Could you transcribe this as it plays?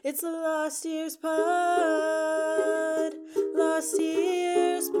It's the Lost Years Pod. Lost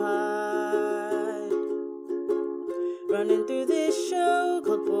Years Pod. Running through this show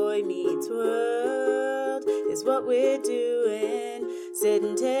called Boy Meets World is what we're doing. Sit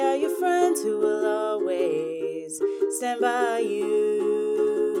and tell your friends who will always stand by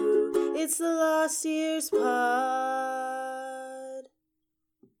you. It's the Lost Years Pod.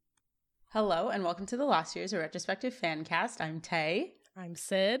 Hello and welcome to the Lost Years, a retrospective fan cast. I'm Tay. I'm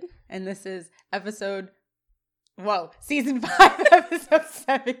Sid. And this is season 5, episode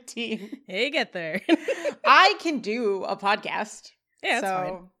 17. Hey, get there. I can do a podcast. Yeah, that's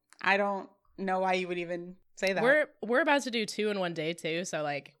fine. I don't know why you would even say that. We're about to do 2 in one day too, so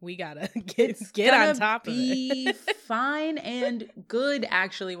like we gotta get on top of it. Be fine and good,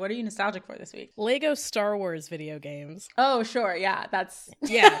 actually. What are you nostalgic for this week? Lego Star Wars video games. Oh, sure. Yeah,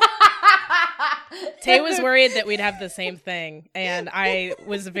 yeah. Tay was worried that we'd have the same thing, and I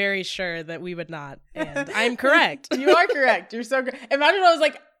was very sure that we would not. And I'm correct. You are correct. You're so good. Imagine I was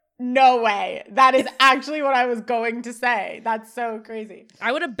like, no way. That is actually what I was going to say. That's so crazy.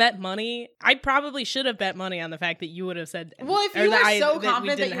 I would have bet money. I probably should have bet money on the fact that you would have said. Well, if you were so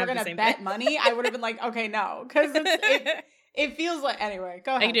confident that you were going to bet money, I would have been like, okay, no. Because it feels like, anyway,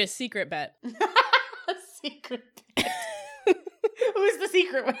 go ahead. I can do a secret bet. A secret bet. Who's the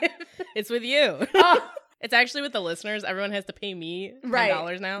secret with? It's with you. Oh. It's actually with the listeners. Everyone has to pay me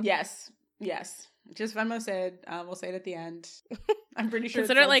 $10 now. Yes. Just Venmo Sid. We'll say it at the end. I'm pretty sure.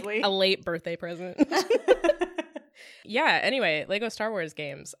 Consider it like a late birthday present. Yeah. Anyway, Lego Star Wars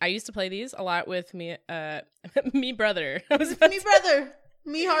games. I used to play these a lot with me brother. Me brother.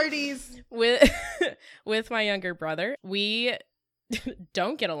 Me Hardies. With my younger brother. We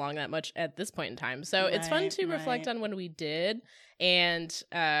don't get along that much at this point in time. So it's fun to reflect on when we did. And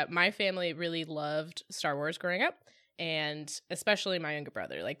my family really loved Star Wars growing up. And especially my younger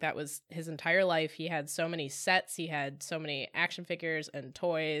brother. Like, that was his entire life. He had so many sets. He had so many action figures and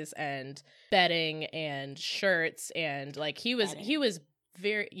toys and bedding and shirts. And like, he was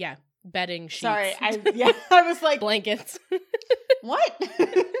very, bedding sheets. Sorry, I was like, blankets. What?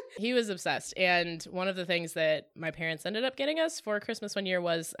 He was obsessed. And one of the things that my parents ended up getting us for Christmas one year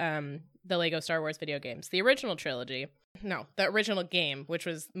was the Lego Star Wars video games. The original trilogy. No, the original game, which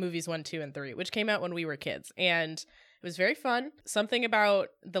was movies 1, 2, and 3, which came out when we were kids. And it was very fun. Something about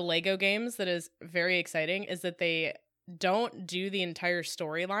the Lego games that is very exciting is that they don't do the entire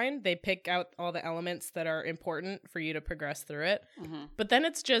storyline. They pick out all the elements that are important for you to progress through it. Mm-hmm. But then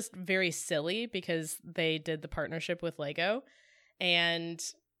it's just very silly because they did the partnership with Lego. And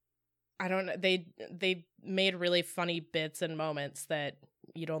I don't know, they made really funny bits and moments that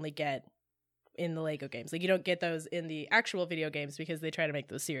you'd only get in the Lego games. Like, you don't get those in the actual video games because they try to make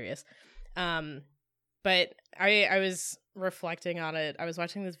those serious. But I was reflecting on it. I was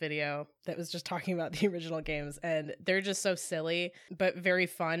watching this video that was just talking about the original games, and they're just so silly, but very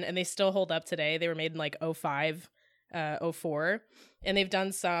fun. And they still hold up today. They were made in like 05, 04. And they've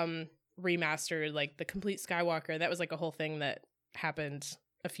done some remastered, like the Complete Skywalker. That was like a whole thing that happened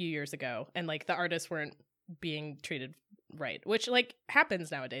a few years ago. And like, the artists weren't being treated right, which like happens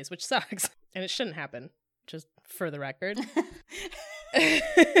nowadays, which sucks. And it shouldn't happen, just for the record.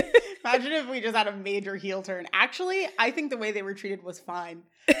 Imagine if we just had a major heel turn. Actually, I think the way they were treated was fine.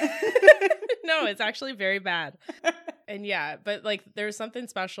 No, it's actually very bad. And yeah, but like, there's something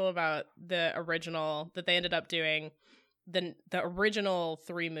special about the original that they ended up doing. The original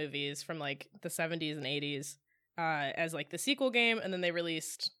 3 movies from like the 70s and 80s as like the sequel game. And then they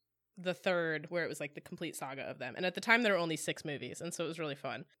released the 3rd where it was like the complete saga of them. And at the time there were only 6 movies. And so it was really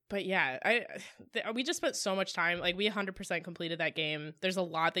fun. But yeah, we just spent so much time. Like, we 100% completed that game. There's a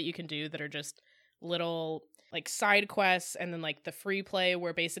lot that you can do that are just little like side quests, and then like the free play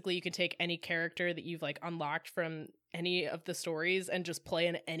where basically you can take any character that you've like unlocked from any of the stories and just play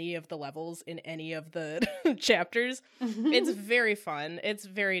in any of the levels in any of the chapters. It's very fun. It's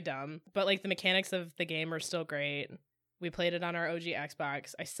very dumb, but like the mechanics of the game are still great. We played it on our OG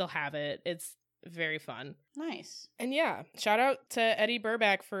Xbox. I still have it. It's very fun. Nice. And yeah, shout out to Eddie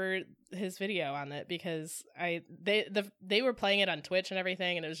Burback for his video on it, because they were playing it on Twitch and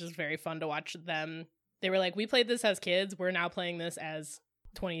everything, and it was just very fun to watch them. They were like, we played this as kids. We're now playing this as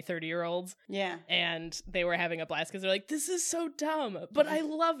 20, 30-year-olds. Yeah. And they were having a blast because they're like, this is so dumb, but I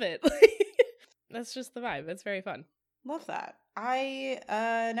love it. That's just the vibe. It's very fun. Love that. I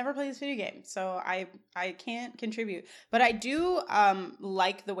never played this video game, so I can't contribute. But I do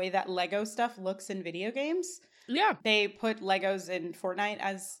like the way that Lego stuff looks in video games. Yeah. They put Legos in Fortnite,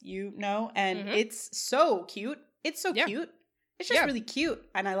 as you know, and it's so cute. It's so cute. It's just really cute,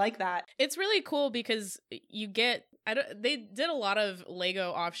 and I like that. It's really cool because you get They did a lot of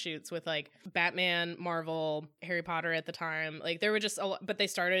Lego offshoots with like Batman, Marvel, Harry Potter at the time. Like there were just a lot, but they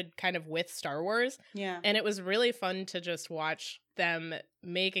started kind of with Star Wars. Yeah. And it was really fun to just watch them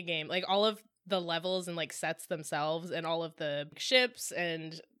make a game. Like all of the levels and like sets themselves and all of the ships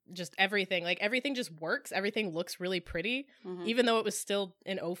and just everything. Like everything just works. Everything looks really pretty, even though it was still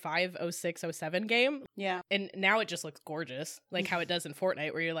an 05, 06, 07 game. Yeah. And now it just looks gorgeous, like how it does in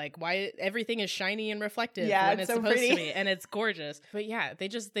Fortnite, where you're like, why everything is shiny and reflective when it's so supposed pretty. To be, and it's gorgeous. But yeah, they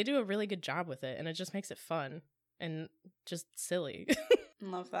do a really good job with it, and it just makes it fun and just silly.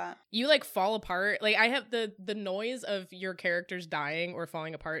 Love that. You like fall apart. Like I have the noise of your characters dying or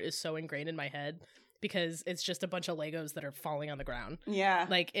falling apart is so ingrained in my head because it's just a bunch of Legos that are falling on the ground. Yeah.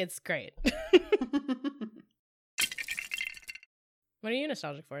 Like it's great. What are you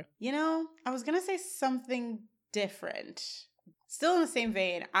nostalgic for? You know, I was going to say something different. Still in the same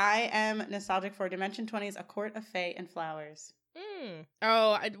vein, I am nostalgic for Dimension 20's A Court of Fae and Flowers.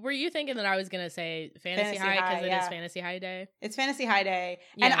 Oh, were you thinking that I was going to say Fantasy High because it is Fantasy High Day? It's Fantasy High Day.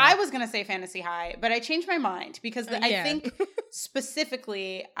 Yeah. And I was going to say Fantasy High, but I changed my mind because I think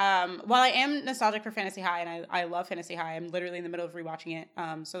specifically, while I am nostalgic for Fantasy High and I love Fantasy High, I'm literally in the middle of rewatching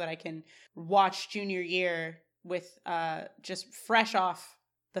it so that I can watch junior year with just fresh off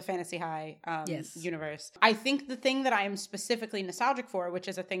the Fantasy High universe. I think the thing that I am specifically nostalgic for, which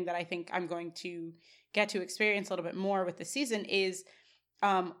is a thing that I think I'm going to get to experience a little bit more with the season, is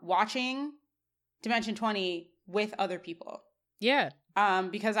watching Dimension 20 with other people. Yeah.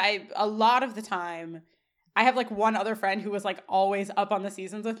 Because a lot of the time, I have like one other friend who was like always up on the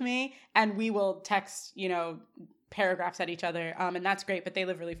seasons with me, and we will text, paragraphs at each other, and that's great, but they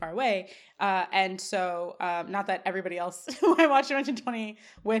live really far away. And so, not that everybody else who I watched Dimension 20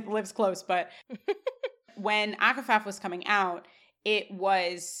 with lives close, but when Akafaf was coming out, it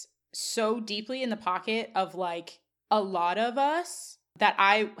was so deeply in the pocket of like a lot of us that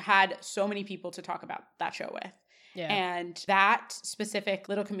I had so many people to talk about that show with. Yeah. And that specific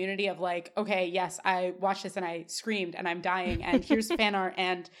little community of like, okay, yes, I watched this and I screamed and I'm dying and here's fan art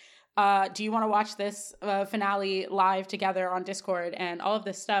and do you want to watch this finale live together on Discord and all of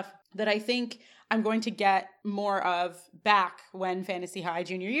this stuff that I think I'm going to get more of back when Fantasy High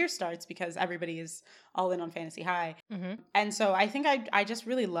junior year starts because everybody is all in on Fantasy High. Mm-hmm. And so I think I just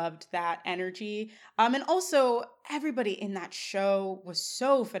really loved that energy. And also everybody in that show was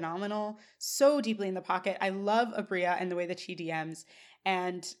so phenomenal, so deeply in the pocket. I love Abria and the way that she DMs.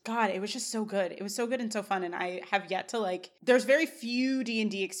 And God, it was just so good. It was so good and so fun. And I have yet to there's very few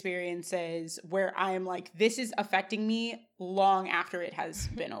D&D experiences where I am like, this is affecting me long after it has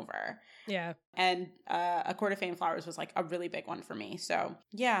been over. Yeah. And A Court of Fae and Flowers was like a really big one for me. So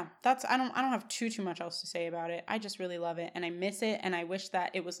yeah, I don't have too much else to say about it. I just really love it and I miss it. And I wish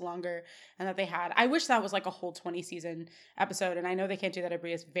that it was longer and that I wish that was like a whole 20 season episode. And I know they can't do that.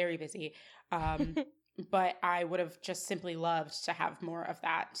 Abria's very busy. But I would have just simply loved to have more of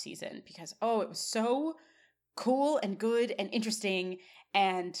that season because, it was so cool and good and interesting.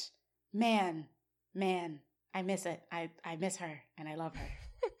 And man, I miss it. I miss her and I love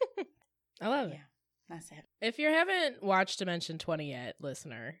her. I love it. Yeah, that's it. If you haven't watched Dimension 20 yet,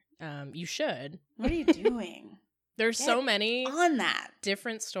 listener, you should. What are you doing? There's so many on that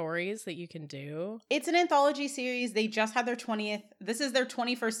different stories that you can do. It's an anthology series. They just had their 20th. This is their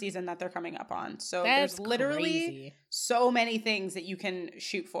 21st season that they're coming up on. So there's literally so many things that you can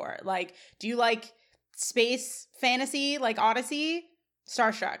shoot for. Like, do you like space fantasy like Odyssey?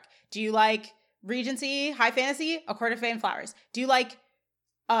 Starstruck. Do you like Regency, high fantasy? A Court of Fae and Flowers. Do you like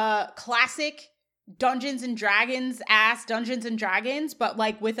classic Dungeons and Dragons Dungeons and Dragons, but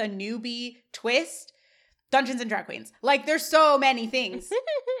like with a newbie twist? Dungeons and Drag Queens. Like, there's so many things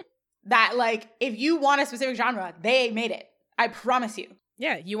that, like, if you want a specific genre, they made it. I promise you.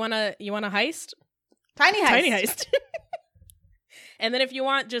 Yeah, you want a heist? Tiny heist. And then if you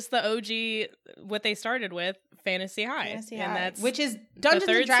want just the OG, what they started with, Fantasy High. And that's which is Dungeons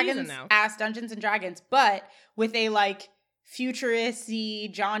and Dragons Dungeons and Dragons, but with a, like, futuristy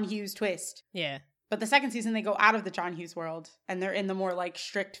John Hughes twist. Yeah. But the second season, they go out of the John Hughes world, and they're in the more, like,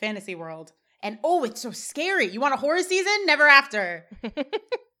 strict fantasy world. And it's so scary. You want a horror season? Never After.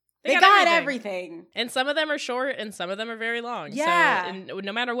 They got everything. And some of them are short and some of them are very long. Yeah. So and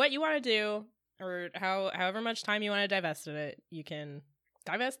no matter what you want to do or however much time you want to divest in it, you can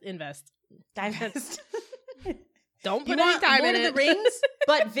invest. Don't put any time in it. Lord of the Rings,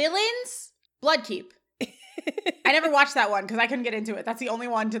 but villains, Bloodkeep. I never watched that one because I couldn't get into it. That's the only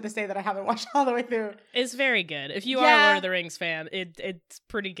one to this day that I haven't watched all the way through. It's very good. If you are a Lord of the Rings fan, it's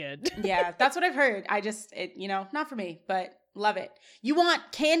pretty good. Yeah, that's what I've heard. Not for me, but Love it. You want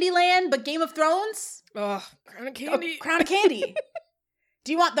Candyland, but Game of Thrones? Oh, Crown of Candy. Crown of Candy.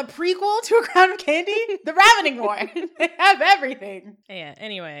 Do you want the prequel to A Crown of Candy? The Ravening War. They have everything. Yeah,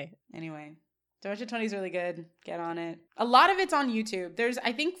 anyway. Dimension 20 is really good. Get on it. A lot of it's on YouTube. There's,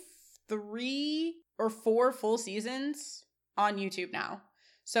 I think, 3 or 4 full seasons on YouTube now.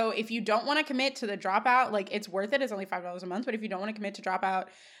 So if you don't want to commit to the Dropout, like, it's worth it. It's only $5 a month. But if you don't want to commit to Dropout,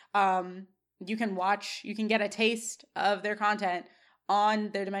 you can get a taste of their content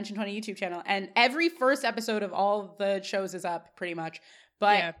on their Dimension 20 YouTube channel. And every first episode of all the shows is up pretty much.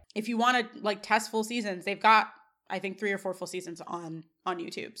 But if you want to like test full seasons, they've got, I think, 3 or 4 full seasons on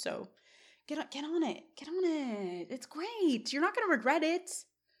YouTube. So get on it. Get on it. It's great. You're not going to regret it.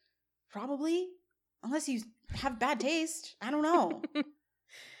 Probably. Unless you have bad taste. I don't know.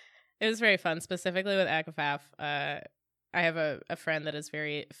 It was very fun, specifically with Akafaf. I have a friend that is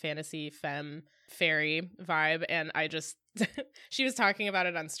very fantasy femme fairy vibe, and I just she was talking about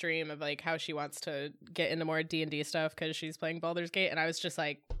it on stream of like how she wants to get into more D&D stuff because she's playing Baldur's Gate, and I was just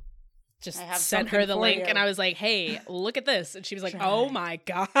like, sent her the link, and I was like, hey, look at this, and she was like, oh my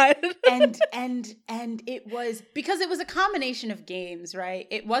god. and it was because it was a combination of games, right?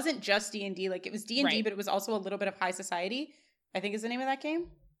 It wasn't just D&D, like it was D&D, right, but it was also a little bit of High Society, I think is the name of that game.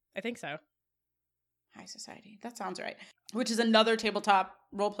 I think so. High Society. That sounds right. Which is another tabletop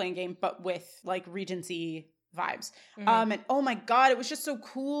role-playing game, but with like Regency vibes. Mm-hmm. And oh my god, it was just so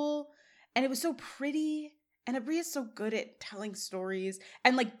cool. And it was so pretty. And Abria's so good at telling stories.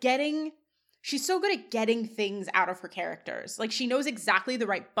 And like she's so good at getting things out of her characters. Like she knows exactly the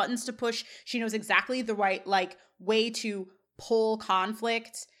right buttons to push. She knows exactly the right like way to pull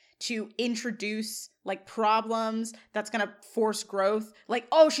conflict, to introduce like problems that's gonna force growth. Like,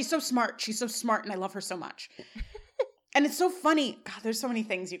 oh, she's so smart, and I love her so much. And it's so funny. God, there's so many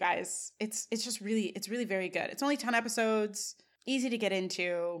things, you guys. It's really very good. It's only 10 episodes, easy to get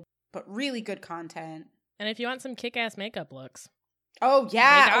into, but really good content. And if you want some kick-ass makeup looks. Oh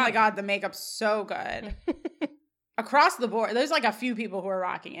yeah, oh my god, the makeup's so good. Across the board, there's like a few people who are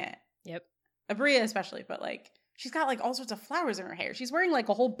rocking it. Yep. Abria especially, but like she's got like all sorts of flowers in her hair. She's wearing like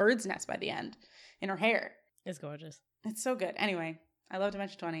a whole bird's nest by the end in her hair. It's gorgeous. It's so good. Anyway, I love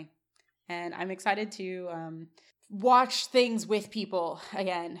Dimension 20. And I'm excited to watch things with people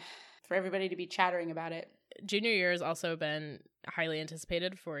again, for everybody to be chattering about it. Junior year has also been highly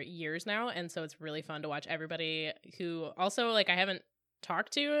anticipated for years now. And so it's really fun to watch everybody who also like I haven't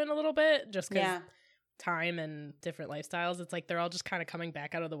talked to in a little bit just because time and different lifestyles. It's like they're all just kind of coming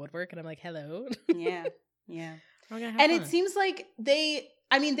back out of the woodwork. And I'm like, hello. Yeah. And fun. It seems like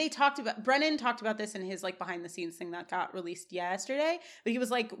Brennan talked about this in his like behind the scenes thing that got released yesterday, but he was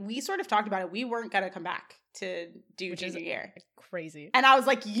like, we sort of talked about it. We weren't going to come back to do junior year. Crazy. And I was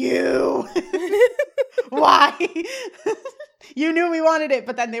like, why? You knew we wanted it.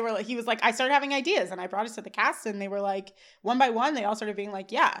 But then he was like, I started having ideas and I brought it to the cast and they were like, one by one, they all started being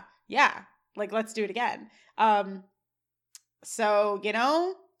like, yeah, like, let's do it again. So,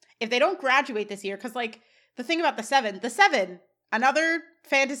 if they don't graduate this year, because like the thing about the seven, another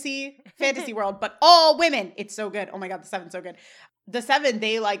fantasy world, but all women. It's so good. Oh my god, the Seven's so good. The Seven,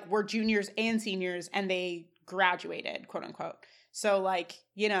 they like were juniors and seniors, and they graduated, quote unquote. So like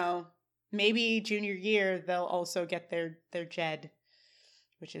maybe junior year they'll also get their Jed,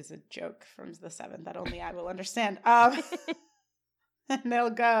 which is a joke from the Seven that only I will understand. And they'll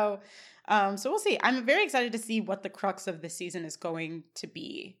go. So we'll see. I'm very excited to see what the crux of this season is going to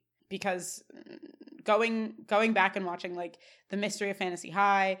be, because going back and watching like the mystery of Fantasy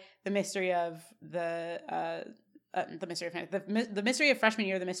High, the mystery of the mystery of freshman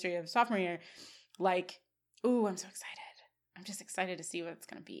year, the mystery of sophomore year, like, ooh, I'm so excited. I'm just excited to see what it's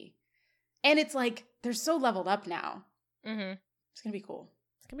gonna be. And it's like they're so leveled up now. Mm-hmm. It's gonna be cool.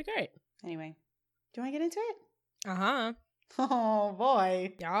 It's gonna be great. Anyway, do you want to get into it? Uh-huh. Oh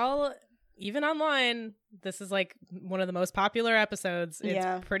boy, y'all. Even online, this is like one of the most popular episodes.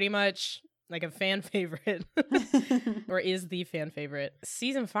 It's pretty much like a fan favorite, or is the fan favorite.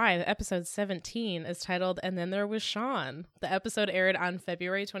 Season 5, episode 17 is titled "And Then There Was Shawn." The episode aired on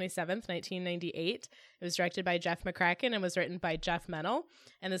February 27th, 1998. It was directed by Jeff McCracken and was written by Jeff Mennel.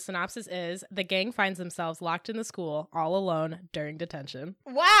 And the synopsis is: the gang finds themselves locked in the school all alone during detention.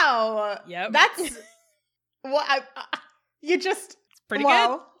 Wow. Yep. That's what you just... Pretty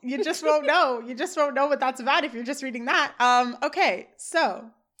good. You just won't know. You just won't know what that's about if you're just reading that. Okay, so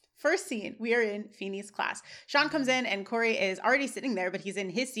First scene, we are in Feeney's class. Shawn comes in and Corey is already sitting there, but he's in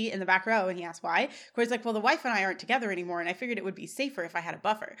his seat in the back row and he asks why. Corey's like, well, the wife and I aren't together anymore and I figured it would be safer if I had a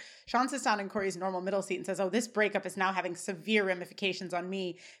buffer. Shawn sits down in Corey's normal middle seat and says, oh, this breakup is now having severe ramifications on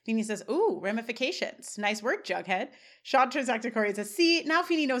me. Feeney says, ooh, ramifications. Nice word, Jughead. Shawn turns back to Corey and says, see, now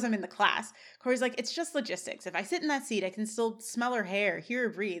Feeney knows I'm in the class. Corey's like, it's just logistics. If I sit in that seat, I can still smell her hair, hear her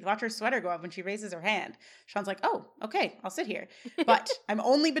breathe, watch her sweater go up when she raises her hand. Shawn's like, oh, okay, I'll sit here. But I'm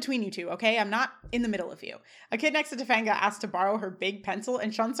only between you two, okay? I'm not in the middle of you. A kid next to Topanga asks to borrow her big pencil,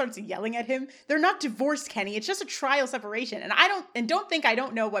 and Shawn starts yelling at him. They're not divorced, Kenny. It's just a trial separation. And don't think I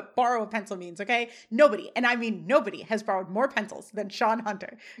don't know what borrow a pencil means, okay? Nobody, and I mean nobody, has borrowed more pencils than Shawn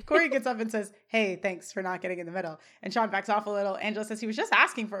Hunter. Corey gets up and says, hey, thanks for not getting in the middle. And Shawn backs off a little. Angela says he was just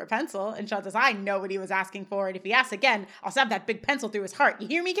asking for a pencil. And Shawn says, I know what he was asking for. And if he asks again, I'll stab that big pencil through his heart. You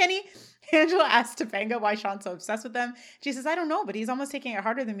hear me, Kenny? Angela asks Topanga why Shawn's so obsessed with them. She says, I don't know, but he's almost taking it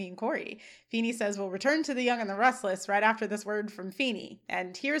harder than me and Corey. Feeney says, we'll return to the young and the restless right after this word from Feeney.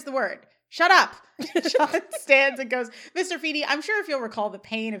 And here's the word. Shut up. Shawn stands and goes, Mr. Feeney, I'm sure if you'll recall the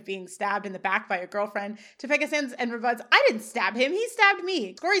pain of being stabbed in the back by a girlfriend. Topanga stands and rebuts, I didn't stab him. He stabbed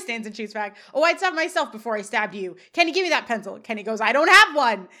me. Corey stands and shoots back. Oh, I'd stab myself before I stabbed you. Kenny, give me that pencil. Kenny goes, I don't have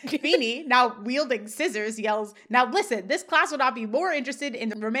one. Feeney, now wielding scissors, yells, now listen, this class will not be more interested in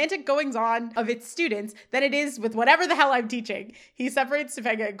the romantic goings-on of its students than it is with whatever the hell I'm teaching. He separates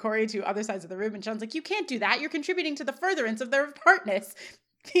Topanga and Corey to other sides of the room, and Shawn's like, you can't do that. You're contributing to the furtherance of their apartness.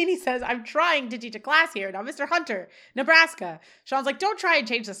 Feeney says, I'm trying to teach a class here. Now, Mr. Hunter, Nebraska. Shawn's like, don't try and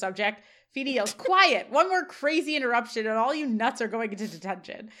change the subject. Feeney yells, quiet. One more crazy interruption and all you nuts are going into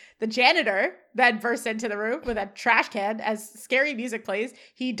detention. The janitor then bursts into the room with a trash can. As scary music plays,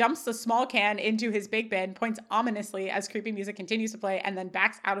 he dumps the small can into his big bin, points ominously as creepy music continues to play, and then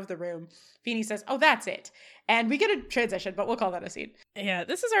backs out of the room. Feeney says, oh, that's it. And we get a transition, but we'll call that a scene. Yeah,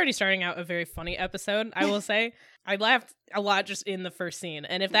 this is already starting out a very funny episode, I will say. I laughed a lot just in the first scene.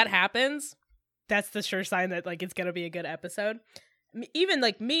 And if that happens, that's the sure sign that like it's going to be a good episode. Even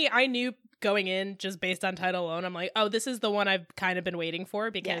like me, I knew going in just based on title alone, I'm like, oh, this is the one I've kind of been waiting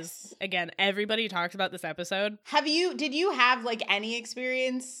for because again, everybody talks about this episode. Did you have like any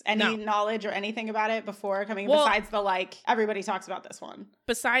experience, any knowledge or anything about it before coming besides the like, everybody talks about this one?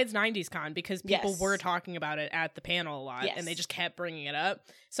 Besides 90s Con, because people were talking about it at the panel a lot and they just kept bringing it up.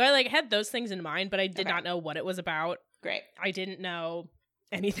 So I like had those things in mind, but I did not know what it was about. Great. I didn't know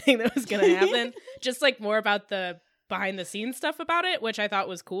anything that was going to happen. Just like more about the behind the scenes stuff about it, which I thought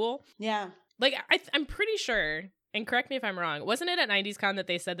was cool. Yeah. Like, I'm pretty sure, and correct me if I'm wrong, wasn't it at 90s Con that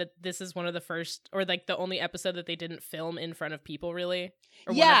they said that this is one of the first, or like the only episode that they didn't film in front of people, really?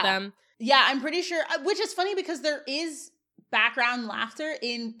 Or one of them? Yeah, I'm pretty sure, which is funny because there is background laughter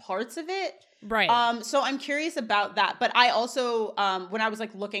in parts of it. Right. So I'm curious about that. But I also, when I was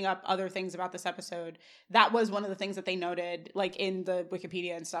like looking up other things about this episode, that was one of the things that they noted, like in the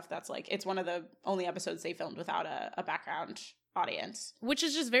Wikipedia and stuff. That's like, it's one of the only episodes they filmed without a background audience. Which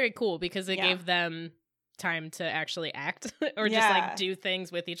is just very cool because it gave them time to actually act or just like do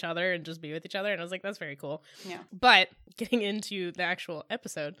things with each other and just be with each other. And I was like, that's very cool. Yeah. But getting into the actual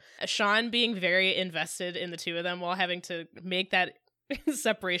episode, Shawn being very invested in the two of them while having to make that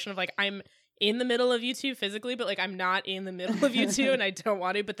separation of like, I'm in the middle of you two physically, but like I'm not in the middle of you two and I don't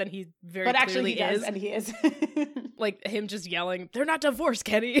want to, but then he very but clearly actually he is. does, and he is. Like him just yelling, they're not divorced,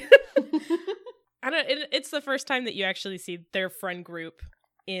 Kenny. It's the first time that you actually see their friend group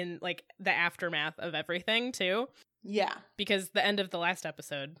in like the aftermath of everything too. Yeah. Because the end of the last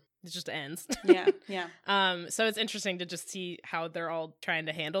episode, it just ends. Yeah. So it's interesting to just see how they're all trying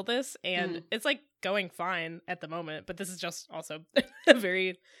to handle this. And it's like going fine at the moment, but this is just also a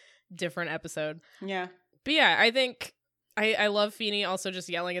very different episode. Yeah. But yeah, I think I love Feeney also just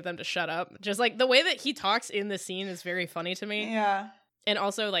yelling at them to shut up. Just like the way that he talks in the scene is very funny to me. Yeah. And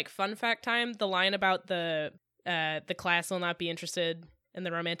also like fun fact time, the line about the class will not be interested in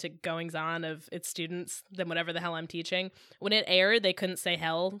the romantic goings on of its students than whatever the hell I'm teaching. When it aired, they couldn't say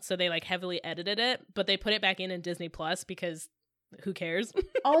hell, so they like heavily edited it, but they put it back in Disney Plus because who cares?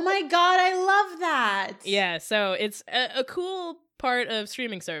 Oh my God, I love that. Yeah, so it's a cool part of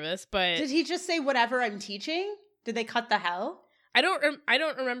streaming service, but did he just say whatever I'm teaching? Did they cut the hell? I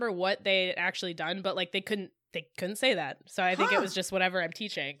don't remember what they actually done, but like they couldn't say that. So I think it was just whatever I'm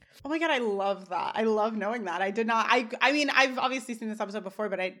teaching. Oh my God, I love that. I love knowing that. I did not, I mean, I've obviously seen this episode before,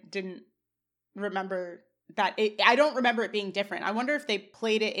 but I didn't remember that. I don't remember it being different. I wonder if they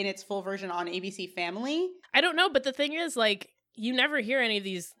played it in its full version on ABC Family. I don't know, but the thing is, like, you never hear any of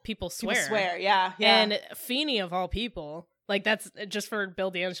these people swear. Yeah. And Feeney, of all people, Like, that's just for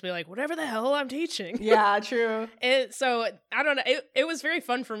Bill Dan to be like, whatever the hell I'm teaching. Yeah, true. So, I don't know. It was very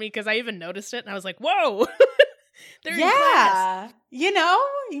fun for me because I even noticed it and I was like, whoa, they're in class. You know?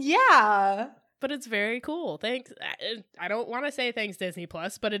 Yeah. But it's very cool. Thanks. I don't want to say thanks Disney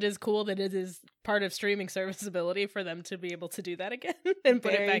Plus, but it is cool that it is part of streaming serviceability for them to be able to do that again and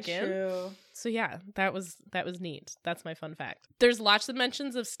put it back in. So yeah, that was neat. That's my fun fact. There's lots of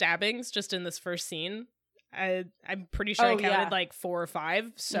mentions of stabbings just in this first scene. I'm pretty sure I counted like 4 or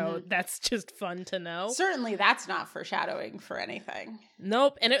 5, so that's just fun to know. Certainly that's not foreshadowing for anything.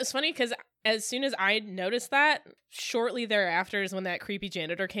 Nope. And it was funny because as soon as I noticed that, shortly thereafter is when that creepy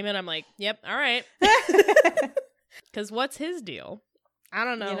janitor came in. I'm like, yep, all right. Because what's his deal? I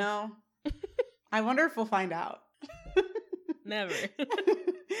don't know. You know, I wonder if we'll find out. Never.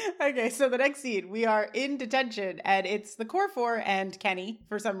 Okay, so the next scene, we are in detention, and it's the Core 4 and Kenny,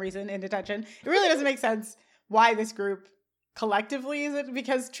 for some reason, in detention. It really doesn't make sense why this group collectively is it,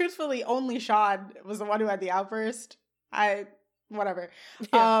 because truthfully, only Shawn was the one who had the outburst. Whatever.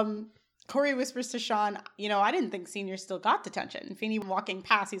 Yeah. Corey whispers to Shawn, you know, I didn't think seniors still got detention. And Feeney walking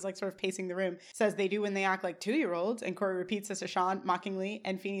past, he's like sort of pacing the room, says they do when they act like 2-year-olds. And Corey repeats this to Shawn mockingly.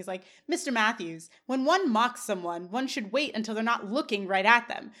 And Feeney's like, Mr. Matthews, when one mocks someone, one should wait until they're not looking right at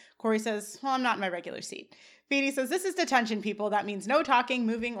them. Corey says, well, I'm not in my regular seat. Feeney says, this is detention, people. That means no talking,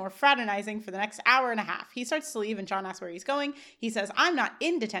 moving, or fraternizing for the next hour and a half. He starts to leave and Shawn asks where he's going. He says, I'm not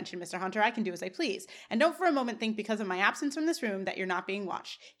in detention, Mr. Hunter. I can do as I please. And don't for a moment think because of my absence from this room that you're not being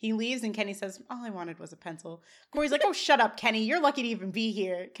watched. He leaves and Kenny says, all I wanted was a pencil. Corey's like, oh, shut up, Kenny. You're lucky to even be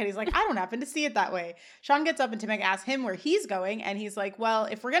here. Kenny's like, I don't happen to see it that way. Shawn gets up and Temecca asks him where he's going. And he's like, well,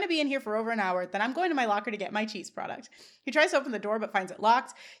 if we're going to be in here for over an hour, then I'm going to my locker to get my cheese product. He tries to open the door but finds it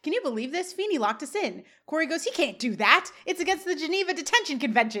locked. Can you believe this? Feeney locked us in. Corey goes, he can't do that. It's against the Geneva Detention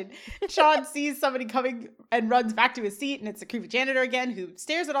Convention. Shawn sees somebody coming and runs back to his seat, and it's the creepy janitor again, who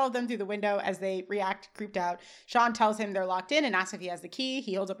stares at all of them through the window as they react creeped out. Shawn tells him they're locked in and asks if he has the key.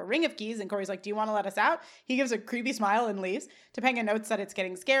 He holds up a ring of keys, and Corey's like, do you want to let us out? He gives a creepy smile and leaves. Topanga notes that it's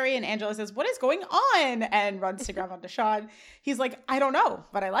getting scary, and Angela says, what is going on? And runs to grab onto Shawn. He's like, I don't know,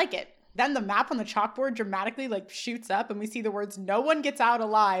 but I like it. Then the map on the chalkboard dramatically shoots up and we see the words, no one gets out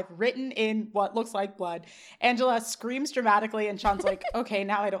alive, written in what looks like blood. Angela screams dramatically and Shawn's like, okay,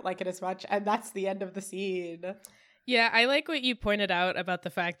 now I don't like it as much. And that's the end of the scene. Yeah, I like what you pointed out about the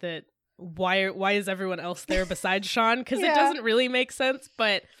fact that why is everyone else there besides Shawn? Because it doesn't really make sense,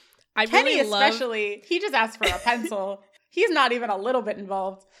 but Kenny especially, he just asked for a pencil. He's not even a little bit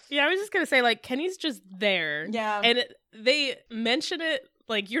involved. Yeah, I was just going to say, Kenny's just there. Yeah. And they mention it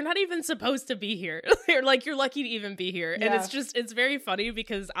you're not even supposed to be here. You're lucky to even be here. Yeah. And it's very funny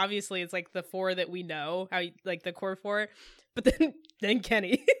because obviously it's the 4 that we know, how the core 4, but then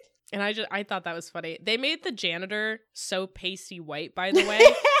Kenny. And I thought that was funny. They made the janitor so pasty white, by the way.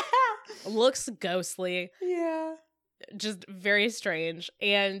 Looks ghostly. Yeah. Just very strange.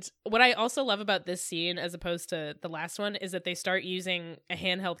 And what I also love about this scene as opposed to the last one is that they start using a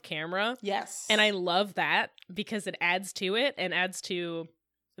handheld camera. Yes. And I love that because it adds to it and adds to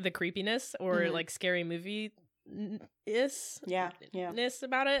the creepiness or scary movie-ness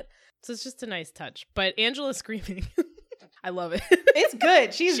about it. So it's just a nice touch. But Angela's screaming. I love it. It's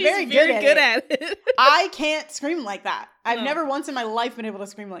good. She's very good at it. I can't scream like that. I've never once in my life been able to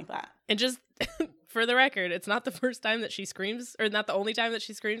scream like that. And just for the record, it's not the first time that she screams, or not the only time that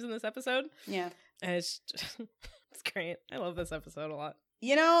she screams in this episode. Yeah. And it's great. I love this episode a lot.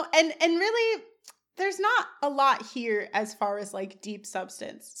 You know, and really, there's not a lot here as far as deep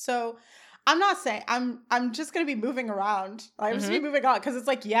substance. So I'm not saying, I'm just going to be moving around. I'm just going to be moving on because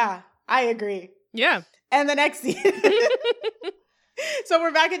it's yeah, I agree. Yeah. And the next scene. So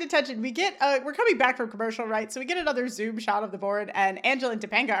we're back in detention. We're coming back from commercial, right? So we get another zoom shot of the board and Angela and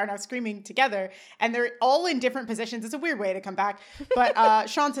Topanga are now screaming together and they're all in different positions. It's a weird way to come back. But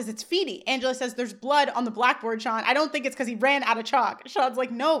Shawn says it's Feeney. Angela says there's blood on the blackboard, Shawn. I don't think it's because he ran out of chalk. Shawn's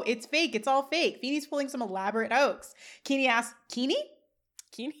like, no, it's fake. It's all fake. Feeney's pulling some elaborate hoax. Keeney asks, Kenny?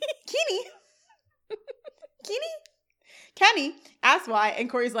 Kenny asks why, and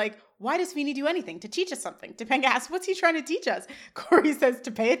Corey's like, why does Feeney do anything? To teach us something. Topanga asks, what's he trying to teach us? Corey says,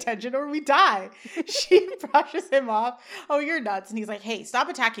 to pay attention or we die. She brushes him off. Oh, you're nuts. And he's like, hey, stop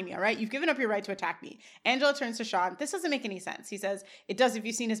attacking me, all right? You've given up your right to attack me. Angela turns to Shawn. This doesn't make any sense. He says, it does if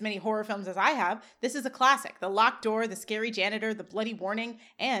you've seen as many horror films as I have. This is a classic. The locked door, the scary janitor, the bloody warning,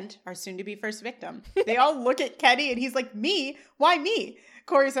 and our soon-to-be first victim. They all look at Kenny and he's like, me? Why me?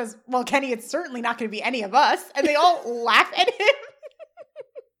 Corey says, well, Kenny, it's certainly not going to be any of us. And they all laugh at him.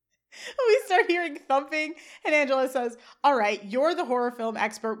 We start hearing thumping, and Angela says, all right, you're the horror film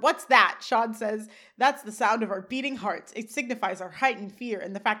expert. What's that? Shawn says, that's the sound of our beating hearts. It signifies our heightened fear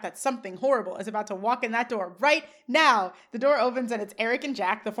and the fact that something horrible is about to walk in that door right now. The door opens, and it's Eric and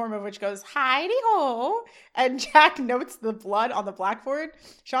Jack, the former of which goes, hidey-ho. And Jack notes the blood on the blackboard.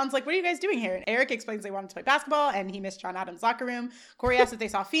 Shawn's like, what are you guys doing here? And Eric explains they wanted to play basketball, and he missed John Adams' locker room. Corey asks if they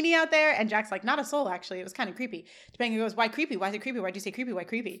saw Feeney out there, and Jack's like, not a soul, actually. It was kind of creepy. Topanga goes, why creepy? Why is it creepy? Why'd you say creepy? Why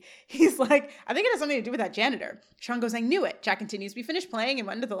creepy? He's like, I think it has something to do with that janitor. Shawn goes, I knew it. Jack continues, we finished playing and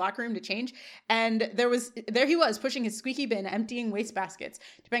went into the locker room to change, and there he was pushing his squeaky bin, emptying waste baskets.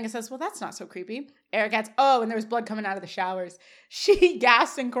 Topanga says, well, that's not so creepy. Eric adds, oh, and there was blood coming out of the showers. She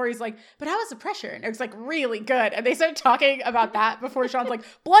gasps, and Corey's like, but how was the pressure? And Eric's like, really good. And they start talking about that before Shawn's like,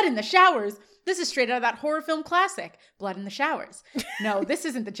 blood in the showers. This is straight out of that horror film classic, Blood in the Showers. No, this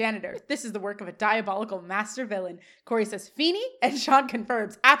isn't the janitor. This is the work of a diabolical master villain. Corey says, Feeney? And Shawn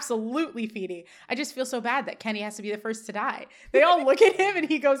confirms, absolutely Feeney. I just feel so bad that Kenny has to be the first to die. They all look at him, and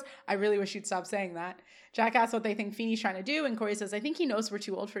he goes, I really wish you'd stop saying that. Jack asks what they think Feeney's trying to do, and Corey says, I think he knows we're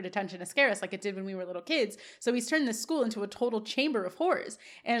too old for detention to scare us like it did when we were little kids, so he's turned this school into a total chamber of horrors.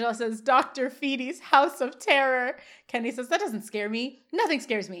 Angela says, Dr. Feeney's House of Terror. Kenny says, that doesn't scare me. Nothing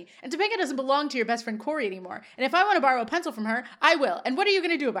scares me. And Topanga doesn't belong to your best friend Corey anymore, and if I want to borrow a pencil from her, I will. And what are you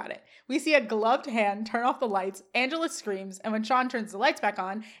going to do about it? We see a gloved hand turn off the lights. Angela screams, and when Shawn turns the lights back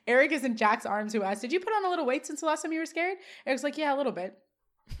on, Eric is in Jack's arms, who asks, did you put on a little weight since the last time you were scared? Eric's like, yeah, a little bit.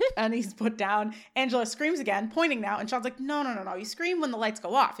 And he's put down. Angela screams again, pointing now, and Shawn's like, no. You scream when the lights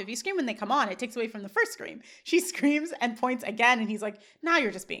go off. If you scream when they come on, it takes away from the first scream. She screams and points again, and he's like, now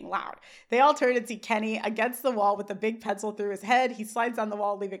you're just being loud. They all turn and see Kenny against the wall with the big pencil through his head. He slides down the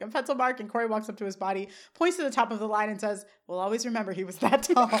wall, leaving a pencil mark, and Corey walks up to his body, points to the top of the line, and says, we'll always remember he was that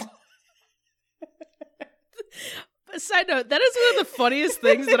tall. Side note, that is one of the funniest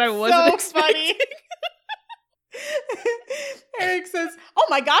things that I wasn't so expecting. Funny. Eric says, oh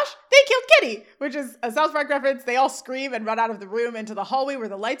my gosh, they killed Kitty, which is a South Park reference. They all scream and run out of the room into the hallway where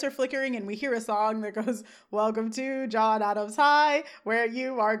the lights are flickering, and we hear a song that goes, welcome to John Adams High, where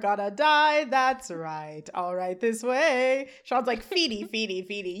you are gonna die. That's right. All right, this way. Shawn's like, Feeney,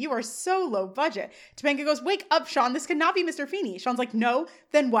 you are so low budget. Topanga goes, wake up, Shawn, this cannot be Mr. Feeney. Shawn's like, no,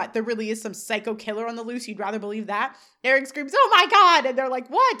 then what? There really is some psycho killer on the loose. You'd rather believe that? Eric screams, oh my God. And they're like,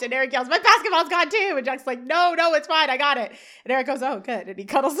 what? And Eric yells, my basketball's gone too. And Jack's like, no, it's fine. I got it. And Eric goes, oh, good. And he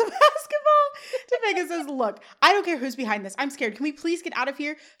cuddles the basketball. Topanga says, look, I don't care who's behind this. I'm scared. Can we please get out of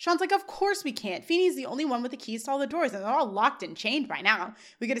here? Shawn's like, of course we can't. Feeney's the only one with the keys to all the doors, and they're all locked and chained by now.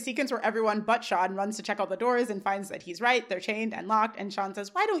 We get a sequence where everyone but Shawn runs to check all the doors and finds that he's right. They're chained and locked. And Shawn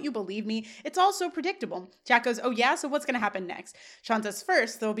says, why don't you believe me? It's all so predictable. Jack goes, oh yeah? So what's going to happen next? Shawn says,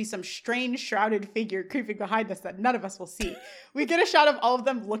 first, there'll be some strange shrouded figure creeping behind us that none of us will see. We get a shot of all of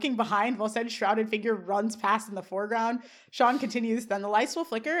them looking behind while said shrouded figure runs past in the foreground. Shawn continues, then the lights will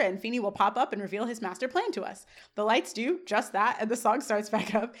flicker and Feeney will pop up and reveal his master plan to us. The lights do just that, and the song starts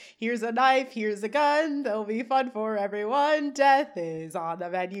back up. Here's a knife, here's a gun, there'll be fun for everyone. Death is on the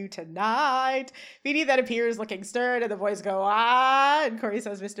menu tonight. Feeney then appears looking stern, and the boys go, ah, and Corey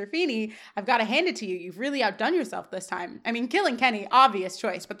says, Mr. Feeney, I've got to hand it to you. You've really outdone yourself this time. I mean, killing Kenny, obvious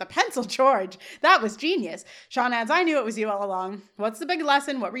choice, but the pencil George, that was genius. Shawn adds, I knew it was you all along. What's the big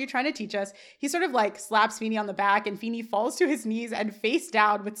lesson? What were you trying to teach us? He sort of like slaps Feeney on the back, and Feeney falls to his knees and face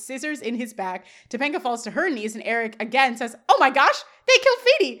down with scissors in his back. Topanga falls to her knees, and Eric again says, oh my gosh, they killed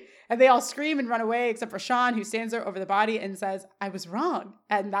Feeney. And they all scream and run away, except for Shawn, who stands there over the body and says, I was wrong.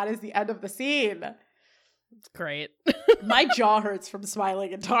 And that is the end of the scene. It's great. My jaw hurts from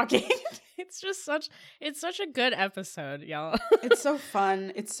smiling and talking. It's such a good episode, y'all. It's so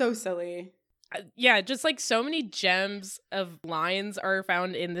fun. It's so silly. Yeah, just like so many gems of lines are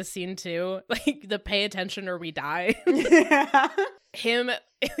found in this scene too. Like the pay attention or we die. Yeah.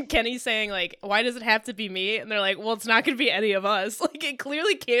 Kenny saying like, why does it have to be me? And they're like, well, it's not going to be any of us. Like it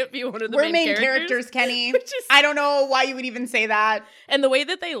clearly can't be one of the main characters, Kenny. I don't know why you would even say that. And the way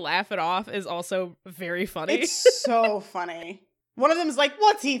that they laugh it off is also very funny. It's so funny. One of them is like,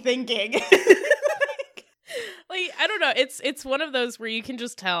 what's he thinking? Like, I don't know. It's one of those where you can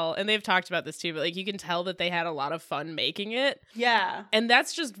just tell, and they've talked about this too, but like you can tell that they had a lot of fun making it. Yeah. And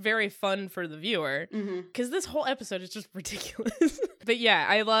that's just very fun for the viewer because this whole episode is just ridiculous. But yeah,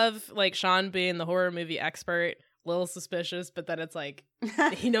 I love like Shawn being the horror movie expert. A little suspicious, but then it's like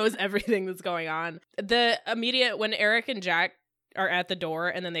he knows everything that's going on. The immediate when Eric and Jack are at the door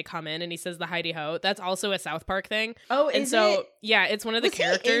and then they come in and he says the hidey ho, that's also a South Park thing. Oh, and so yeah, it's one of the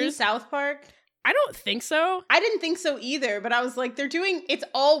characters he in South Park. I don't think so. I didn't think so either, but I was like, it's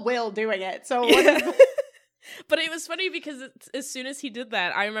all Will doing it. So what is But it was funny because as soon as he did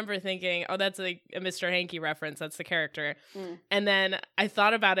that, I remember thinking, oh, that's like a Mr. Hanky reference. That's the character. And then I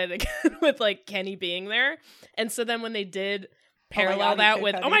thought about it again with like Kenny being there. And so then when they did parallel that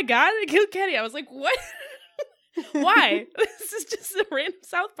with, Kenny. Oh my God, they killed Kenny. I was like, what? Why? This is just a random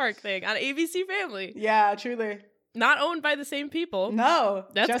South Park thing on ABC Family. Yeah, truly. Not owned by the same people. No.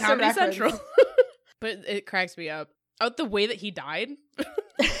 That's Comedy Central. But it cracks me up. Oh, the way that he died.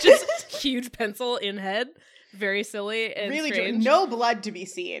 Just huge pencil in head. Very silly and really strange. No blood to be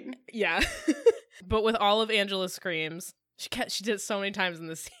seen. Yeah. But with all of Angela's screams, she did it so many times in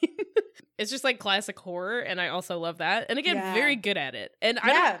the scene. It's just like classic horror, and I also love that. And again, very good at it. And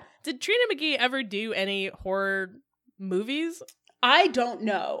did Trina McGee ever do any horror movies? I don't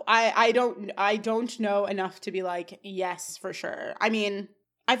know. I don't know enough to be like, yes, for sure. I mean,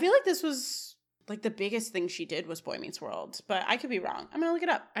 I feel like this was like the biggest thing she did was Boy Meets World, but I could be wrong. I'm gonna look it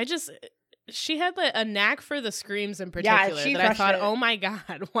up. She had like a knack for the screams in particular that I thought, oh my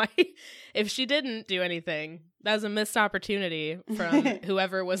God, why? If she didn't do anything, that was a missed opportunity from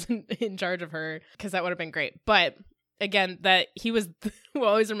whoever was in charge of her, because that would have been great. But again, that he was, we'll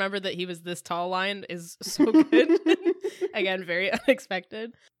always remember that he was this tall line is so good. Again, very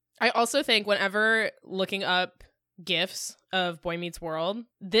unexpected. I also think whenever looking up GIFs of Boy Meets World,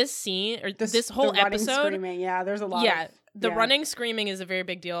 this scene, or this whole episode. Screaming, yeah, there's a lot. Yeah, running screaming is a very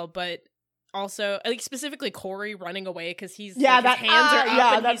big deal, but also, like specifically Corey running away because he's his hands are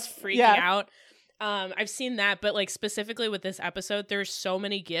up and he's freaking out. I've seen that, but like specifically with this episode, there's so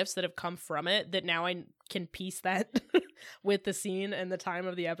many gifs that have come from it that now I can piece that with the scene and the time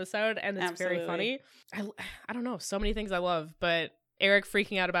of the episode, and it's very funny. I don't know, so many things I love, but Eric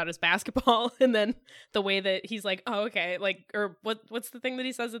freaking out about his basketball, and then the way that he's like, oh, okay, like, or what's the thing that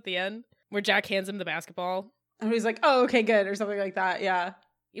he says at the end where Jack hands him the basketball? And he's like, oh, okay, good, or something like that, yeah.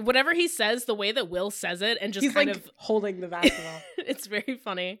 Whatever he says, the way that Will says it, and just he's kind like of holding the basketball. It's very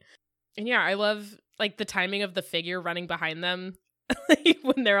funny. And yeah, I love like the timing of the figure running behind them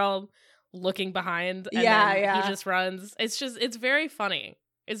when they're all looking behind. And then he just runs. It's very funny.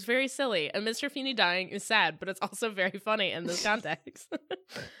 It's very silly. And Mr. Feeney dying is sad, but it's also very funny in this context.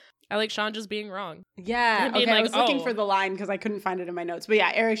 I like Shawn just being wrong. Yeah. Okay, like, I was looking for the line because I couldn't find it in my notes. But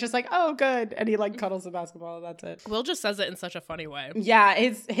yeah, Eric's just like, oh, good. And he like cuddles the basketball. And that's it. Will just says it in such a funny way. Yeah.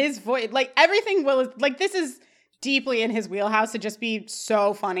 His voice, like everything Will is, like this is deeply in his wheelhouse to just be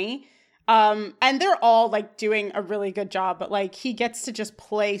so funny. And they're all like doing a really good job. But like he gets to just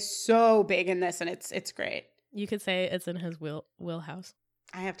play so big in this. And it's great. You could say it's in his wheelhouse.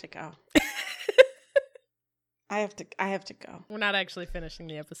 I have to go. I have to go. We're not actually finishing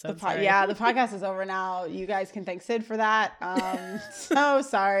the episode. The podcast is over now. You guys can thank Sid for that. So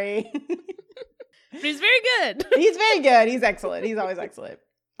sorry. But he's very good. He's very good. He's excellent. He's always excellent.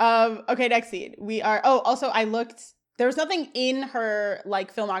 Okay, next scene. Also I looked, there was nothing in her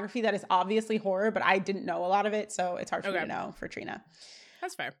like filmography that is obviously horror, but I didn't know a lot of it, so it's hard for me to know for Trina.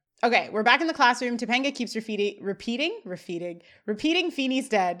 That's fair. Okay, we're back in the classroom. Topanga keeps repeating Feeney's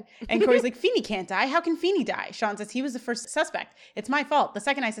dead. And Corey's like, Feeney can't die. How can Feeney die? Shawn says, he was the first suspect. It's my fault. The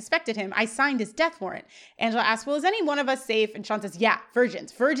second I suspected him, I signed his death warrant. Angela asks, well, is any one of us safe? And Shawn says, yeah,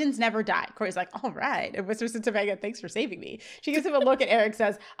 virgins. Virgins never die. Corey's like, all right. And whispers to Topanga, thanks for saving me. She gives him a look, and Eric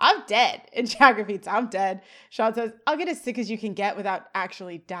says, I'm dead. And Jack repeats, I'm dead. Shawn says, I'll get as sick as you can get without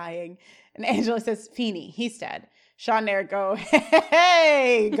actually dying. And Angela says, Feeney, he's dead. Shawn and Eric go,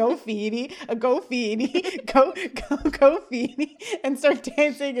 hey, go Feeney, go Feeney, go Feeney, and start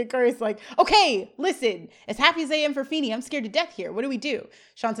dancing. And Corey's like, okay, listen, as happy as I am for Feeney, I'm scared to death here. What do we do?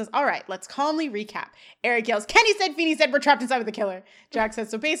 Shawn says, all right, let's calmly recap. Eric yells, Kenny said, Feeney said, we're trapped inside with the killer. Jack says,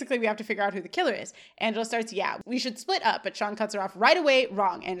 so basically we have to figure out who the killer is. Angela starts, yeah, we should split up, but Shawn cuts her off right away.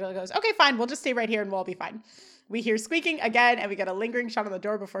 Wrong. Angela goes, okay, fine, we'll just stay right here and we'll all be fine. We hear squeaking again, and we get a lingering shot on the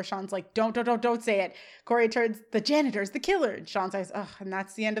door before Shawn's like, don't say it. Corey turns, the janitor's the killer. And Shawn says, oh, and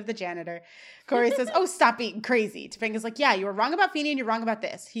that's the end of the janitor. Corey says, oh, stop being crazy. Topanga's like, yeah, you were wrong about Feeney and you're wrong about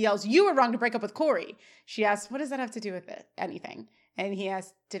this. He yells, you were wrong to break up with Corey. She asks, what does that have to do with it? Anything. And he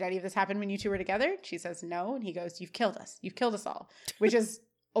asks, did any of this happen when you two were together? She says, no. And he goes, you've killed us. You've killed us all, which is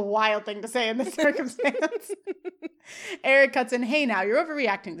a wild thing to say in this circumstance. Eric cuts in, hey, now you're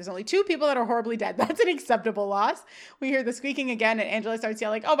overreacting. There's only 2 people that are horribly dead. That's an acceptable loss. We hear the squeaking again, and Angela starts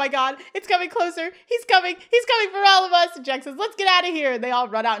yelling, oh my God, it's coming closer. He's coming for all of us. And Jack says, let's get out of here. And they all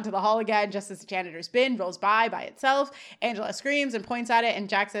run out into the hall again, just as the janitor's bin rolls by itself. Angela screams and points at it, and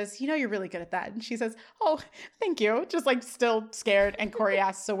Jack says, you know, you're really good at that. And she says, oh, thank you. Just like still scared. And Corey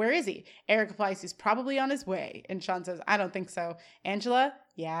asks, so where is he? Eric replies, he's probably on his way. And Shawn says, I don't think so. Angela,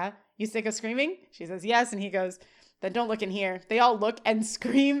 yeah, you sick of screaming? She says, yes. And he goes, Then don't look in here. They all look and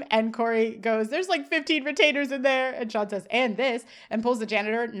scream, and Corey goes, there's like 15 retainers in there. And Shawn says, and this, and pulls the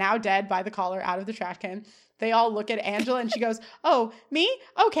janitor, now dead by the collar, out of the trash can. They all look at Angela and she goes, oh, me?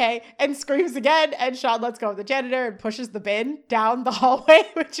 Okay. And screams again. And Shawn lets go of the janitor and pushes the bin down the hallway,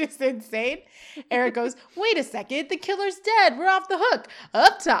 which is insane. Eric goes, wait a second. The killer's dead. We're off the hook.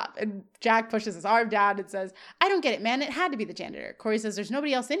 Up top. And Jack pushes his arm down and says, I don't get it, man. It had to be the janitor. Corey says, there's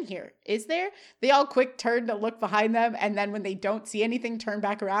nobody else in here. Is there? They all quick turn to look behind them. And then when they don't see anything, turn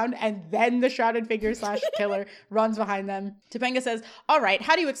back around. And then the shrouded figure / killer runs behind them. Topanga says, all right,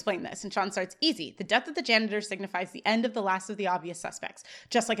 how do you explain this? And Shawn starts, easy. The death of the janitor signifies the end of the last of the obvious suspects.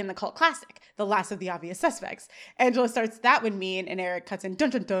 Just like in the cult classic, the last of the obvious suspects. Angela starts, that would mean, and Eric cuts in, dun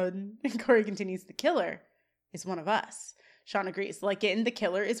dun dun. And Corey continues, the killer is one of us. Shawn agrees, like in the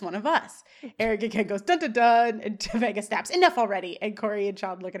killer is one of us. Eric again goes, dun dun dun, and Topanga snaps, enough already. And Corey and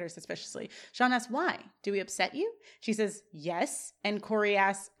Shawn look at her suspiciously. Shawn asks, why? Do we upset you? She says, yes. And Corey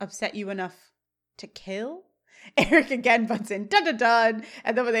asks, upset you enough to kill? Eric again butts in, dun dun dun.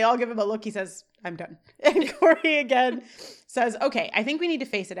 And then when they all give him a look, he says, I'm done. And Corey again says, okay, I think we need to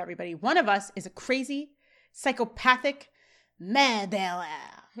face it, everybody. One of us is a crazy, psychopathic murderer.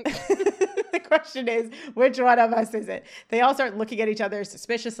 The question is, which one of us is it? They all start looking at each other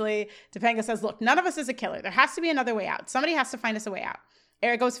suspiciously. Topanga says, look, none of us is a killer. There has to be another way out. Somebody has to find us a way out.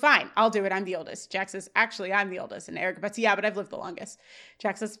 Eric goes, fine, I'll do it. I'm the oldest. Jack says, actually, I'm the oldest. And Eric bets, yeah, but I've lived the longest.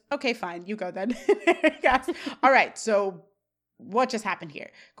 Jack says, okay, fine, you go then. Eric asks, all right, so what just happened here?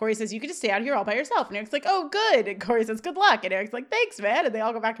 Corey says, you can just stay out here all by yourself. And Eric's like, oh, good. And Corey says, good luck. And Eric's like, thanks, man. And they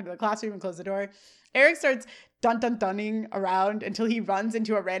all go back into the classroom and close the door. Eric starts dun-dun-dunning around until he runs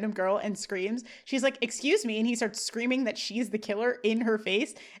into a random girl and screams. She's like, excuse me. And he starts screaming that she's the killer in her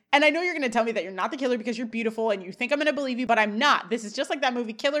face. And I know you're going to tell me that you're not the killer because you're beautiful and you think I'm going to believe you, but I'm not. This is just like that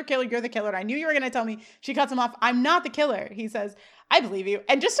movie, Killer, Killer, You're the Killer. And I knew you were going to tell me. She cuts him off. I'm not the killer. He says, I believe you.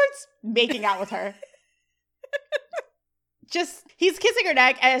 And just starts making out with her. He's kissing her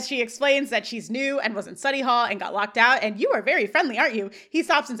neck as she explains that she's new and was in study hall and got locked out. And you are very friendly, aren't you? He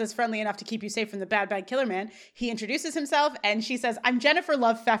stops and says, friendly enough to keep you safe from the bad killer man. He introduces himself and she says, I'm Jennifer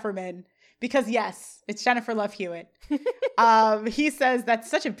Love Pfefferman. Because yes, it's Jennifer Love Hewitt. He says, that's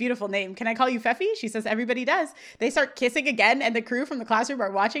such a beautiful name. Can I call you Pfeffy? She says, everybody does. They start kissing again, and the crew from the classroom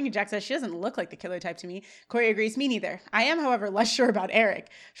are watching, and Jack says, she doesn't look like the killer type to me. Corey agrees, me neither. I am, however, less sure about Eric.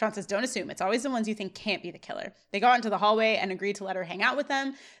 Shawn says, don't assume. It's always the ones you think can't be the killer. They go out into the hallway and agree to let her hang out with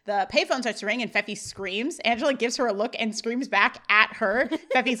them. The payphone starts to ring, and Pfeffy screams. Angela gives her a look and screams back at her.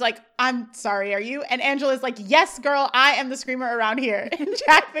 Pfeffy's like, I'm sorry, are you? And Angela's like, yes, girl, I am the screamer around here. And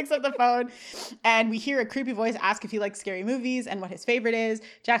Jack picks up the phone, and we hear a creepy voice ask if he likes scary movies and what his favorite is.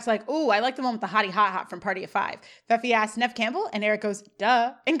 Jack's like, ooh, I like the one with the hottie hot hot from Party of Five. Pfeffy asks, Nev Campbell? And Eric goes,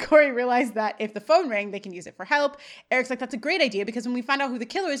 duh. And Corey realized that if the phone rang, they can use it for help. Eric's like, that's a great idea because when we find out who the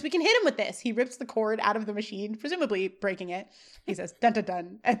killer is, we can hit him with this. He rips the cord out of the machine, presumably breaking it. He says, dun dun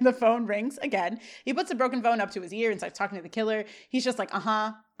dun. And the phone rings again. He puts the broken phone up to his ear and starts talking to the killer. He's just like,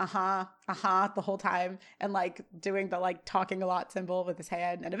 the whole time, and like doing the like talking a lot symbol with his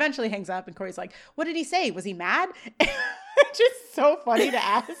hand, and eventually hangs up. And Corey's like, what did he say? Was he mad? Just so funny to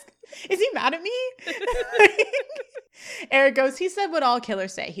ask. Is he mad at me? Eric goes, he said what all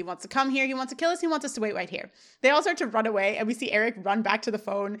killers say. He wants to come here. He wants to kill us. He wants us to wait right here. They all start to run away, and we see Eric run back to the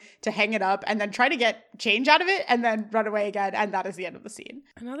phone to hang it up and then try to get change out of it and then run away again. And that is the end of the scene.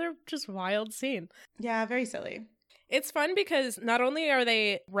 Another just wild scene. Yeah, very silly. It's fun because not only are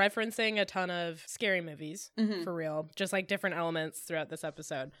they referencing a ton of scary movies, for real, just like different elements throughout this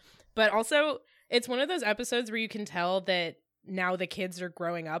episode, but also it's one of those episodes where you can tell that now the kids are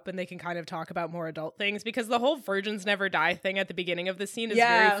growing up and they can kind of talk about more adult things, because the whole virgins never die thing at the beginning of the scene is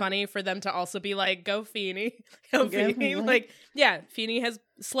very funny for them to also be like, go Feeney, go Feeney. Like, yeah, Feeney has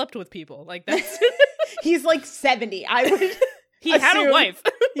slept with people. Like that's he's like 70. I would he had a wife.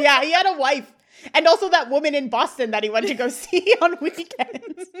 Yeah, he had a wife. And also that woman in Boston that he went to go see on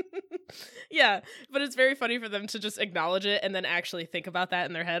weekends. Yeah, but it's very funny for them to just acknowledge it and then actually think about that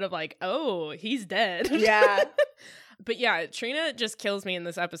in their head of like, oh, he's dead. Yeah. But yeah, Trina just kills me in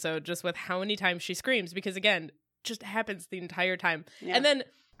this episode just with how many times she screams, because again, just happens the entire time. Yeah. And then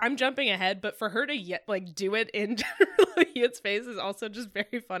I'm jumping ahead, but for her to do it in Hewitt's face is also just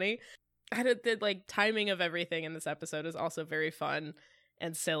very funny. And the like timing of everything in this episode is also very fun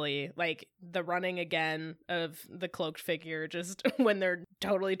and silly. Like the running again of the cloaked figure, just when they're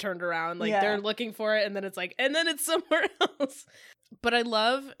totally turned around, like they're looking for it and then it's like, and then it's somewhere else. But I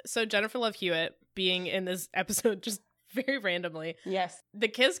love, so Jennifer Love Hewitt being in this episode just very randomly. Yes. The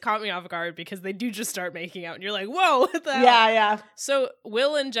kiss caught me off guard because they do just start making out and you're like, whoa, what the hell? Yeah. So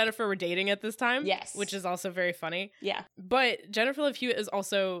Will and Jennifer were dating at this time. Yes. Which is also very funny. Yeah. But Jennifer Love Hewitt is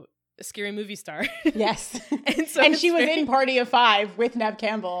also a Scary Movie star. Yes. and she was in Party of Five with Neve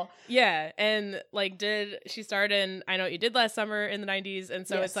Campbell. Yeah. And like she starred in I Know What You Did Last Summer in the 90s. And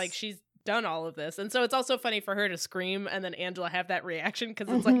so it's like she's done all of this. And so it's also funny for her to scream and then Angela have that reaction because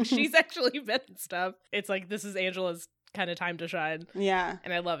it's like she's actually been in stuff. It's like this is Angela's kind of time to shine. Yeah.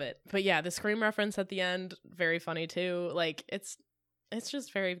 And I love it. But yeah, the Scream reference at the end, very funny too. Like it's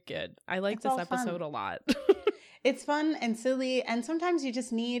just very good. I like this episode a lot. It's fun and silly, and sometimes you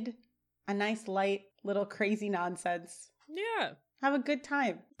just need a nice light little crazy nonsense. Yeah. Have a good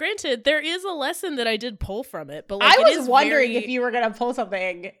time. Granted, there is a lesson that I did pull from it, but like, I was wondering if you were going to pull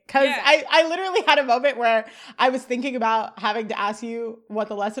something because I literally had a moment where I was thinking about having to ask you what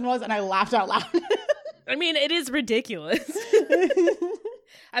the lesson was and I laughed out loud. I mean, it is ridiculous.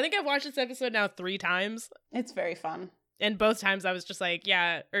 I think I've watched this episode now 3 times. It's very fun. And both times I was just like,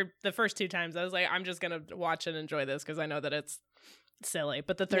 or the first 2 times I was like, I'm just going to watch and enjoy this because I know that it's silly.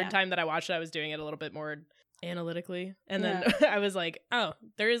 But the third time that I watched it, I was doing it a little bit more analytically. And then I was like, oh,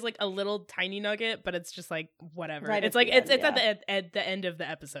 there is like a little tiny nugget, but it's just like, whatever. Right, it's like, it's at the end of the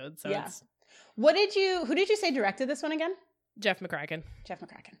episode. So it's. Who did you say directed this one again? Jeff McCracken.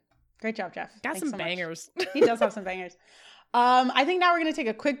 Great job, Jeff. Got some bangers. He does have some bangers. I think now we're going to take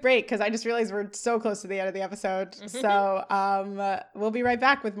a quick break because I just realized we're so close to the end of the episode. So we'll be right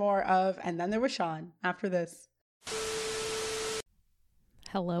back with more of And Then There Was Shawn after this.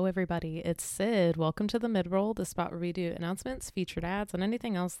 Hello, everybody. It's Sid. Welcome to the Midroll, the spot where we do announcements, featured ads, and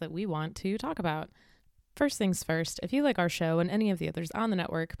anything else that we want to talk about. First things first, if you like our show and any of the others on the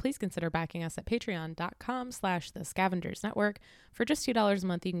network, please consider backing us at patreon.com/The Scavengers Network. For just $2 a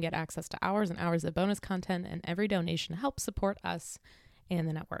month, you can get access to hours and hours of bonus content, and every donation helps support us and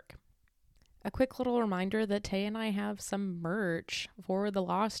the network. A quick little reminder that Tay and I have some merch for the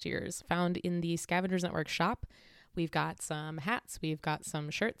Lost Years found in the Scavengers Network shop. We've got some hats, we've got some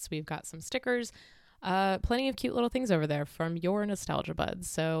shirts, we've got some stickers. Plenty of cute little things over there from your nostalgia buds.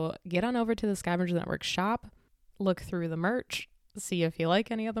 So get on over to the Scavengers Network shop, look through the merch, see if you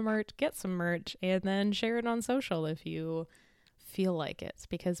like any of the merch, get some merch, and then share it on social if you feel like it,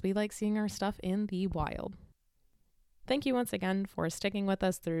 because we like seeing our stuff in the wild. Thank you once again for sticking with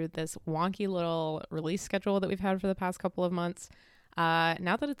us through this wonky little release schedule that we've had for the past couple of months.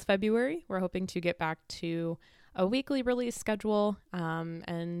 Now that it's February, we're hoping to get back to a weekly release schedule,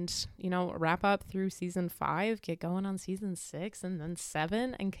 and, wrap up through season 5, get going on season 6 and then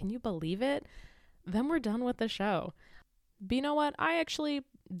 7. And can you believe it? Then we're done with the show. But you know what? I actually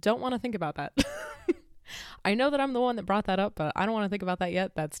don't want to think about that. I know that I'm the one that brought that up, but I don't want to think about that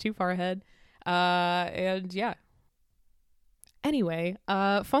yet. That's too far ahead. And yeah. Anyway,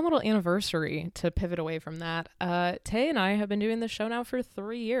 fun little anniversary to pivot away from that. Tay and I have been doing this show now for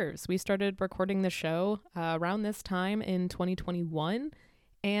 3 years. We started recording the show around this time in 2021,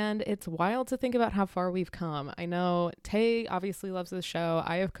 and it's wild to think about how far we've come. I know Tay obviously loves this show.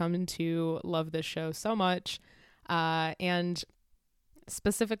 I have come to love this show so much, and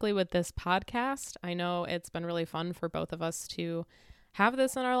specifically with this podcast, I know it's been really fun for both of us to have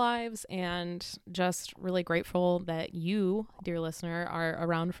this in our lives, and just really grateful that you, dear listener, are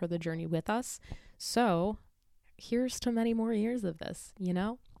around for the journey with us. So here's to many more years of this,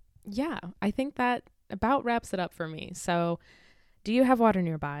 Yeah, I think that about wraps it up for me. So do you have water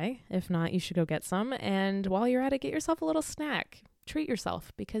nearby? If not, you should go get some. And while you're at it, get yourself a little snack. Treat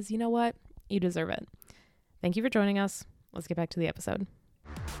yourself, because you know what? You deserve it. Thank you for joining us. Let's get back to the episode.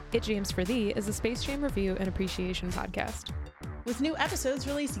 It Jams for Thee is a Space Jam review and appreciation podcast, with new episodes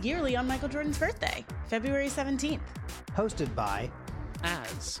released yearly on Michael Jordan's birthday, February 17th. Hosted by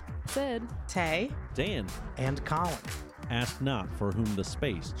Az, Sid, Tay, Dan, and Colin. Ask not for whom the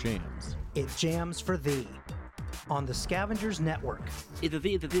space jams. It Jams for Thee on the Scavengers Network.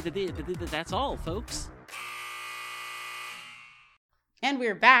 That's all, folks. And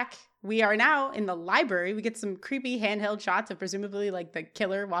we're back. We are now in the library. We get some creepy handheld shots of presumably like the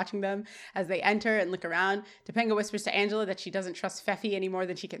killer watching them as they enter and look around. Topanga whispers to Angela that she doesn't trust Feffy any more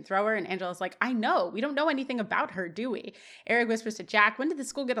than she can throw her. And Angela's like, I know. We don't know anything about her, do we? Eric whispers to Jack, when did the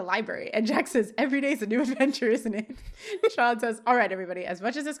school get a library? And Jack says, every day's a new adventure, isn't it? Shawn says, all right, everybody, as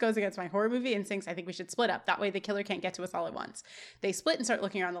much as this goes against my horror movie instincts, I think we should split up. That way the killer can't get to us all at once. They split and start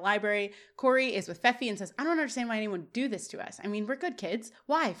looking around the library. Corey is with Feffy and says, I don't understand why anyone would do this to us. I mean, we're good kids.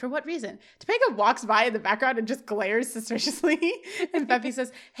 Why? For what reason? reason. Topanga walks by in the background and just glares suspiciously. And Peffy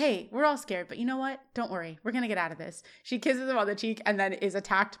says, hey, we're all scared, but you know what? Don't worry. We're going to get out of this. She kisses him on the cheek and then is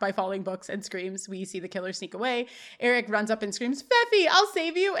attacked by falling books and screams. We see the killer sneak away. Eric runs up and screams, Peffy, I'll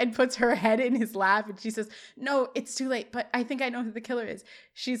save you, and puts her head in his lap. And she says, no, it's too late, but I think I know who the killer is.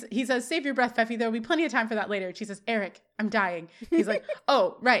 He says, save your breath, Peffy. There'll be plenty of time for that later. And she says, Eric, I'm dying. He's like,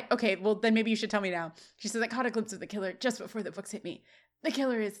 oh, right. Okay, well, then maybe you should tell me now. She says, I caught a glimpse of the killer just before the books hit me. The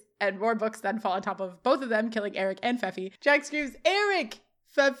killer is, and more books then fall on top of both of them, killing Eric and Peffy. Jack screams, Eric!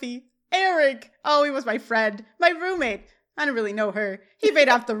 Peffy, Eric! Oh, he was my friend, my roommate. I don't really know her. He paid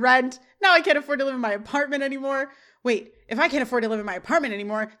off the rent. Now I can't afford to live in my apartment anymore. Wait, if I can't afford to live in my apartment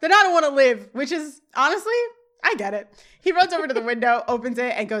anymore, then I don't want to live, which is, honestly, I get it. He runs over to the window, opens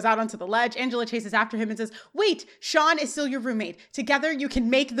it, and goes out onto the ledge. Angela chases after him and says, wait, Shawn is still your roommate. Together you can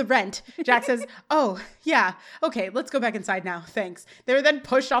make the rent. Jack says, oh, yeah. Okay, let's go back inside now. Thanks. They were then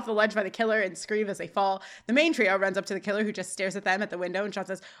pushed off the ledge by the killer and scream as they fall. The main trio runs up to the killer, who just stares at them at the window, and Shawn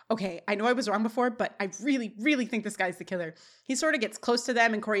says, okay, I know I was wrong before, but I really, really think this guy's the killer. He sort of gets close to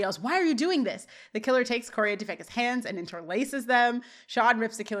them, and Corey yells, why are you doing this? The killer takes Corey into Topeka's hands and interlaces them. Shawn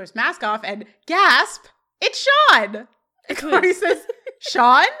rips the killer's mask off and gasp! It's Shawn! And Corey says,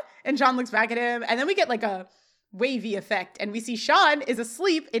 Shawn? And Shawn looks back at him, and then we get like a wavy effect, and we see Shawn is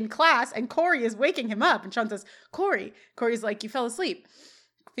asleep in class, and Corey is waking him up, and Shawn says, Corey. Corey's like, you fell asleep.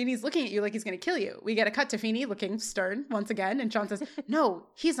 Feeney's looking at you like he's going to kill you. We get a cut to Feeney looking stern once again, and Shawn says, no,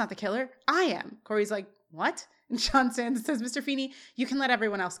 he's not the killer. I am. Corey's like, what? And Shawn stands and says, Mr. Feeney, you can let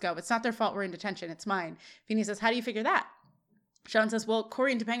everyone else go. It's not their fault we're in detention. It's mine. Feeney says, how do you figure that? Shawn says, well,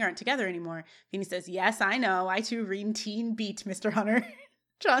 Corey and Topanga aren't together anymore. Feeney says, yes, I know. I too read Teen Beat, Mr. Hunter.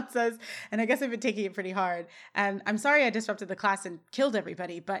 Shawn says, and I guess I've been taking it pretty hard. And I'm sorry I disrupted the class and killed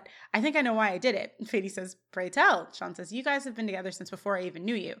everybody, but I think I know why I did it. And Feeney says, pray tell. Shawn says, you guys have been together since before I even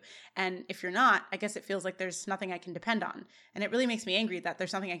knew you. And if you're not, I guess it feels like there's nothing I can depend on. And it really makes me angry that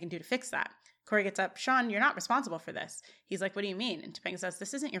there's nothing I can do to fix that. Corey gets up, Shawn, you're not responsible for this. He's like, what do you mean? And Topanga says,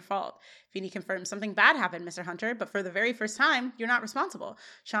 this isn't your fault. Feeney confirms, something bad happened, Mr. Hunter, but for the very first time, you're not responsible.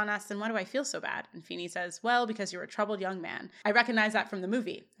 Shawn asks, then why do I feel so bad? And Feeney says, well, because you're a troubled young man. I recognize that from the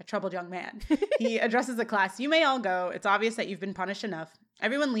movie, A Troubled Young Man. He addresses the class, you may all go. It's obvious that you've been punished enough.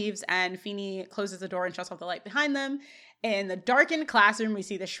 Everyone leaves, and Feeney closes the door and shuts off the light behind them. In the darkened classroom, we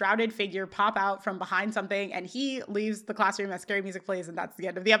see the shrouded figure pop out from behind something, and he leaves the classroom as scary music plays, and that's the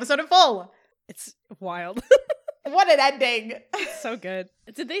end of the episode in full. It's wild. What an ending. It's so good.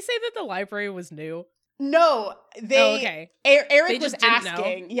 Did they say that the library was new? No, okay. Eric was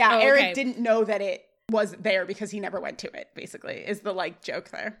asking. Know? Yeah, okay. Eric didn't know that it was there because he never went to it, basically, is the like joke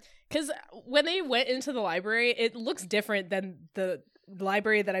there. Because when they went into the library, it looks different than the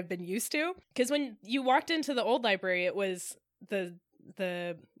library that I've been used to. Because when you walked into the old library, it was the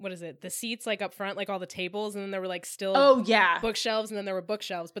what is it, the seats like up front, like all the tables, and then there were like still bookshelves, and then there were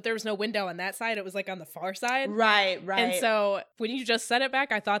bookshelves, but there was no window on that side. It was like on the far side, right. And so when you just set it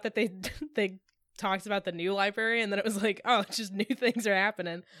back, I thought that they talked about the new library, and then it was like, oh, just new things are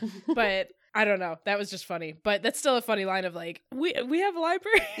happening. But I don't know, that was just funny. But that's still a funny line of like, we have a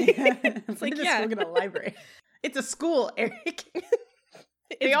library. It's like, yeah, look at a library. It's a school, Eric.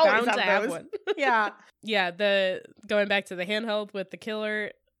 It's bound to have one. Yeah. Yeah, the going back to the handheld with the killer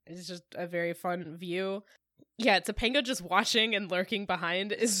is just a very fun view. Yeah, Topanga just watching and lurking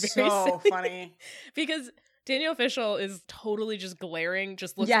behind is very so silly. Funny. Because Danielle Fishel is totally just glaring,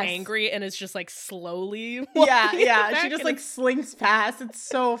 just looks angry, and is just like slowly Yeah. She just like slinks past. It's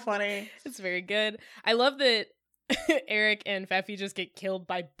so funny. It's very good. I love that Eric and Peffy just get killed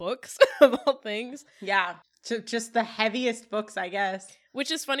by books of all things. Yeah. Just the heaviest books, I guess. Which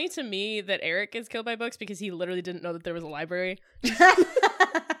is funny to me that Eric is killed by books because he literally didn't know that there was a library.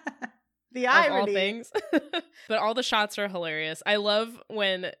 The irony. Of all things. But all the shots are hilarious. I love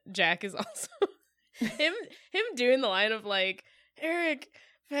when Jack is also him doing the line of like, Eric,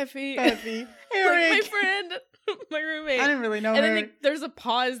 Peffy, Eric, like, my friend, my roommate. I didn't really know and her. And then there's a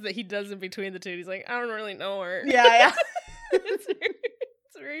pause that he does in between the two. He's like, I don't really know her. Yeah. It's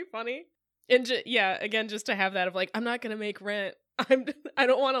very funny. And again, just to have that of like, I'm not gonna make rent. I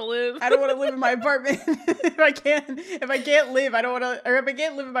don't want to live. I don't want to live in my apartment. If I can't live, I don't want to. Or if I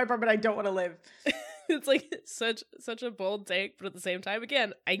can't live in my apartment, I don't want to live. It's like such a bold take, but at the same time,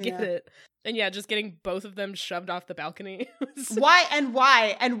 again, I get it. And yeah, just getting both of them shoved off the balcony. Why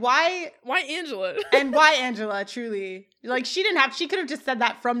Angela? And why Angela? Truly, like she could have just said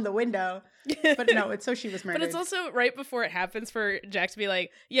that from the window. But no, it's so she was murdered. But it's also right before it happens for Jack to be like,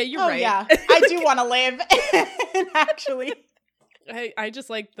 yeah, you're right. Yeah, I do want to live. And actually, I just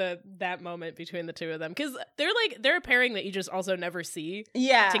like that moment between the two of them because they're a pairing that you just also never see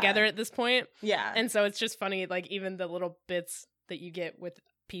together at this point. Yeah. And so it's just funny, like even the little bits that you get with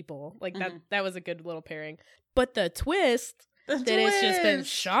people like that was a good little pairing. But the twist it's just been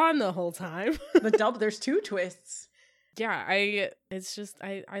Shawn the whole time. There's two twists. Yeah, I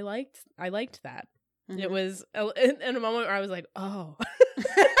liked that. It was in a moment where I was like, oh.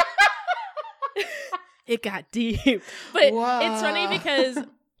 It got deep. But it's funny because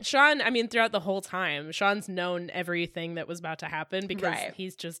Shawn, I mean, throughout the whole time, Shawn's known everything that was about to happen because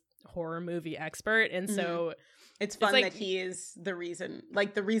he's just horror movie expert. And so it's fun that he is the reason.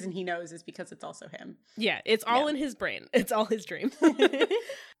 Like, the reason he knows is because it's also him. Yeah, it's all in his brain. It's all his dream.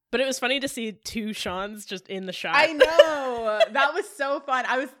 But it was funny to see two Shawns just in the shot. I know. That was so fun.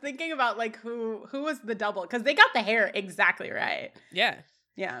 I was thinking about, like, who was the double. Because they got the hair exactly right. Yeah.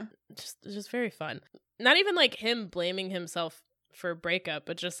 Yeah. Just very fun. Not even, like, him blaming himself for a breakup,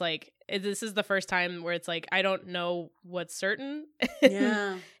 but just, like, this is the first time where it's, like, I don't know what's certain.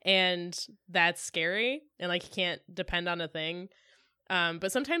 Yeah. And that's scary. And, like, you can't depend on a thing.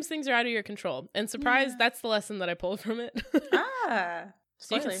 But sometimes things are out of your control. And surprise, that's the lesson that I pulled from it.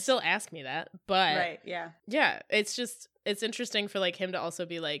 So you can still ask me that, but yeah, it's interesting for like him to also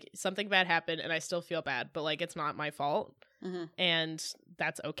be like, something bad happened and I still feel bad, but like it's not my fault, and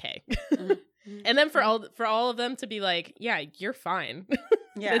that's okay. And then for all of them to be like, yeah, you're fine.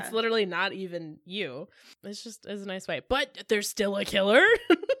 Yeah, it's literally not even you. It's a nice way, but there's still a killer.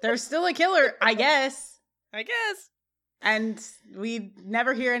 There's still a killer, I guess. And we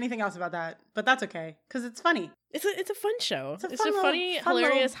never hear anything else about that, but that's okay because it's funny. It's a fun show. It's a funny,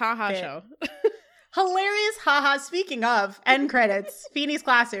 hilarious haha show. Hilarious haha. Speaking of end credits, Feeney's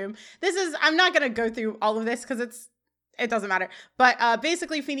Classroom. I'm not gonna go through all of this because it doesn't matter. But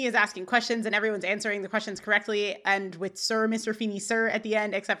basically, Feeney is asking questions and everyone's answering the questions correctly. And with Sir, Mr. Feeney, Sir at the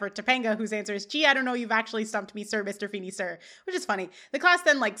end, except for Topanga, whose answer is, gee, I don't know, you've actually stumped me, Sir, Mr. Feeney, Sir, which is funny. The class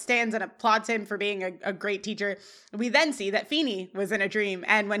then like stands and applauds him for being a great teacher. We then see that Feeney was in a dream.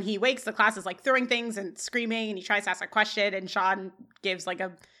 And when he wakes, the class is like throwing things and screaming. And he tries to ask a question and Shawn gives like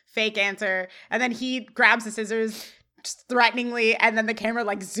a fake answer. And then he grabs the scissors just threateningly, and then the camera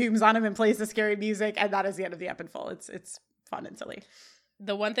like zooms on him and plays the scary music, and that is the end of the ep in full. It's fun and silly.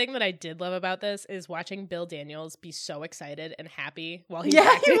 The one thing that I did love about this is watching Bill Daniels be so excited and happy while he's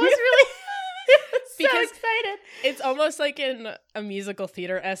acting. He was really so excited. It's almost like in a musical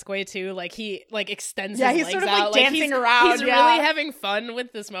theater-esque way too. Like he like extends his he's legs sort of out. like dancing around. He's really having fun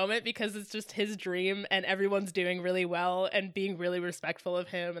with this moment because it's just his dream and everyone's doing really well and being really respectful of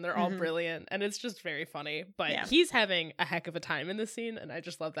him and they're all brilliant and it's just very funny. But he's having a heck of a time in this scene and I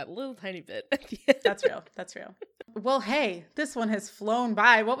just love that little tiny bit at the end. That's real. Well, hey, this one has flown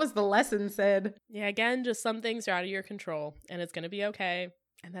by. What was the lesson said? Yeah, again, just some things are out of your control and it's going to be okay.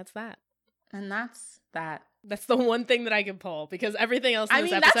 And that's that. And that's that. That's the one thing that I can pull because everything else in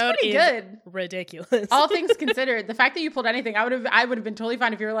this episode that's pretty is good. Ridiculous. All things considered, the fact that you pulled anything, I would have been totally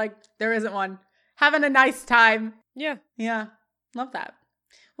fine if you were like, there isn't one. Having a nice time. Yeah. Yeah. Love that.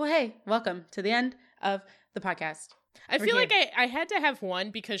 Well, hey, welcome to the end of the podcast. I feel like I had to have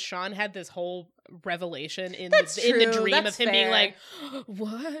one because Shawn had this whole revelation in the dream of him being like,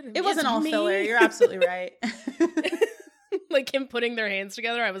 what? It wasn't all filler. You're absolutely right. Like him putting their hands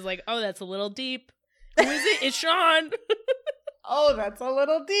together. I was like, oh, that's a little deep. Who is it? It's Shawn. Oh, that's a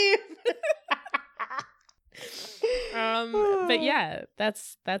little deep. But yeah,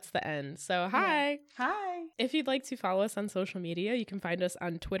 that's the end. So hi. Hi. If you'd like to follow us on social media, you can find us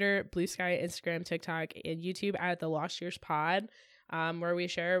on Twitter, Blue Sky, Instagram, TikTok, and YouTube at The Lost Years Pod, where we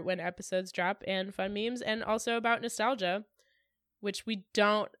share when episodes drop and fun memes, and also about nostalgia, which we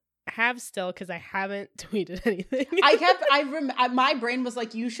don't have still because I haven't tweeted anything. My brain was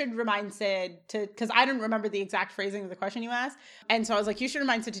like, you should remind Sid to, because I didn't remember the exact phrasing of the question you asked, and so I was like, you should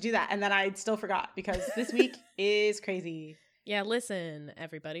remind Sid to do that, and then I still forgot because this week is crazy. Yeah, listen,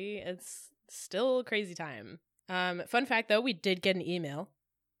 everybody, it's still a crazy time. Fun fact though, we did get an email.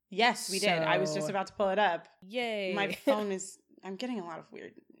 Yes, we did. I was just about to pull it up. Yay. My phone I'm getting a lot of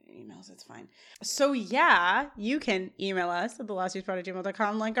weird emails. It's fine. So yeah, you can email us at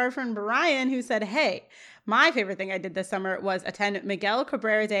thelostyearspod@gmail.com like our friend Brian, who said, hey, my favorite thing I did this summer was attend Miguel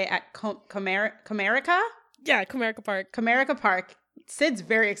Cabrera Day at Comerica? Yeah, Comerica Park. Comerica Park. Sid's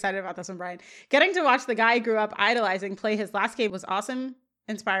very excited about this one, Brian. Getting to watch the guy he grew up idolizing play his last game was awesome,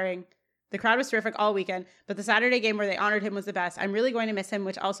 inspiring. The crowd was terrific all weekend, but the Saturday game where they honored him was the best. I'm really going to miss him,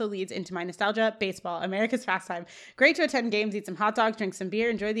 which also leads into my nostalgia. Baseball, America's pastime. Great to attend games, eat some hot dogs, drink some beer,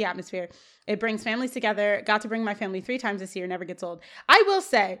 enjoy the atmosphere. It brings families together. Got to bring my family 3 times this year. Never gets old. I will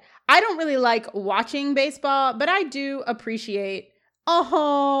say, I don't really like watching baseball, but I do appreciate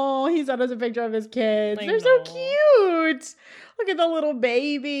Oh, he sent us a picture of his kids. I They're so know. cute. Look at the little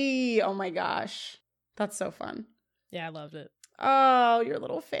baby. Oh my gosh. That's so fun. Yeah, I loved it. Oh, your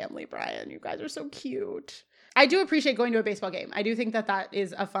little family, Brian. You guys are so cute. I do appreciate going to a baseball game. I do think that that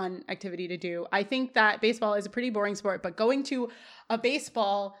is a fun activity to do. I think that baseball is a pretty boring sport, but going to a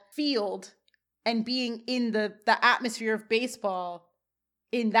baseball field and being in the atmosphere of baseball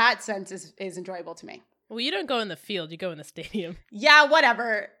in that sense is enjoyable to me. Well, you don't go in the field, you go in the stadium. Yeah,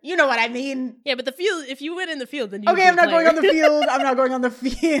 whatever. You know what I mean. Yeah, but the field, if you went in the field, then you Okay, I'm not going on the field. I'm not going on the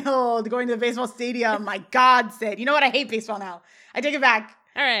field. Going to the baseball stadium. My God, Sid. You know what? I hate baseball now. I take it back.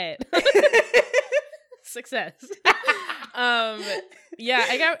 All right. Success. Yeah,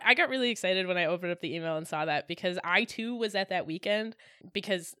 I got really excited when I opened up the email and saw that because I too was at that weekend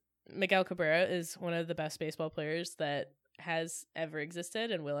because Miguel Cabrera is one of the best baseball players that has ever existed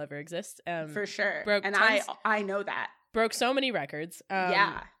and will ever exist. For sure. And I know that. Broke so many records.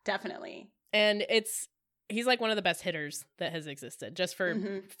 Yeah, definitely. And he's like one of the best hitters that has existed. Just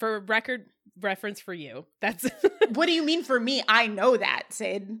for record reference for you. That's What do you mean for me? I know that,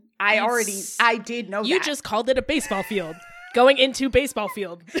 Sid. I did know that. You just called it a baseball field. Going into baseball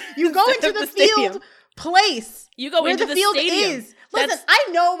field. You go into the field place. You go where into the the field stadium. is. Listen, I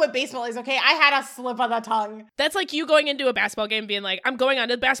know what baseball is, okay? I had a slip of the tongue. That's like you going into a basketball game being like, I'm going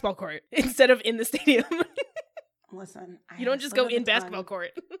onto the basketball court instead of in the stadium. Listen, you don't just go in basketball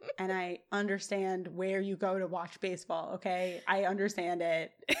court. And I understand where you go to watch baseball, okay? I understand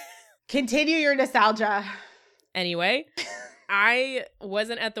it. Continue your nostalgia. Anyway, I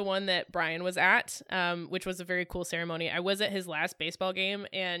wasn't at the one that Brian was at, which was a very cool ceremony. I was at his last baseball game,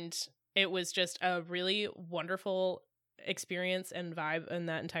 and it was just a really wonderful experience and vibe in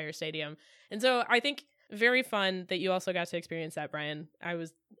that entire stadium. And so I think very fun that you also got to experience that, Brian. I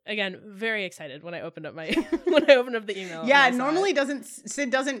was, again, very excited when I opened up the email. Yeah, normally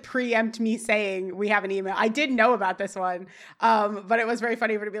Sid doesn't preempt me saying we have an email. I did know about this one, but it was very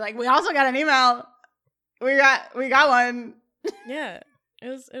funny for it to be like, we also got an email. We got one. Yeah, it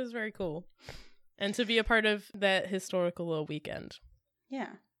was very cool, and to be a part of that historical little weekend. Yeah.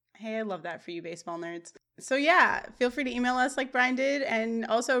 Hey, I love that for you baseball nerds. So yeah, feel free to email us like Brian did, and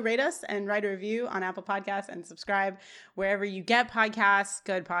also rate us and write a review on Apple Podcasts and subscribe wherever you get podcasts,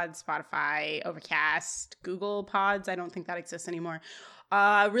 Good Pods, Spotify, Overcast, Google Pods. I don't think that exists anymore.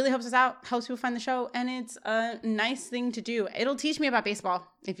 Really helps us out, helps people find the show, and it's a nice thing to do. It'll teach me about baseball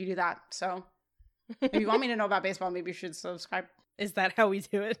if you do that. So if you want me to know about baseball, maybe you should subscribe. Is that how we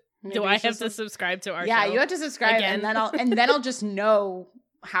do it? Maybe do I have to subscribe to our show? Yeah, you have to subscribe again? and then I'll just know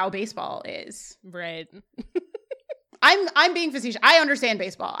how baseball is. Right. I'm being facetious. I understand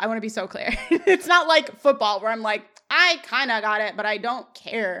baseball. I want to be so clear. It's not like football where I'm like, I kind of got it, but I don't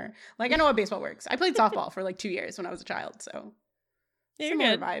care. Like, I know how baseball works. I played softball for like 2 years when I was a child, so You're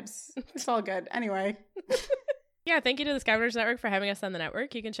similar good. vibes. It's all good. Anyway. Yeah, thank you to the Scavengers Network for having us on the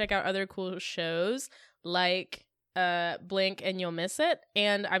network. You can check out other cool shows like Blink and You'll Miss It.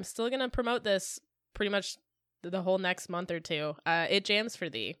 And I'm still going to promote this pretty much the whole next month or two. It Jams for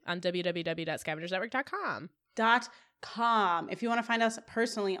Thee on www.scavengersnetwork.com. .com. If you want to find us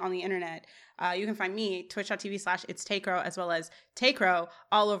personally on the internet, you can find me, twitch.tv/itstakero, as well as Takero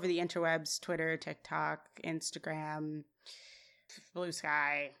all over the interwebs, Twitter, TikTok, Instagram, Blue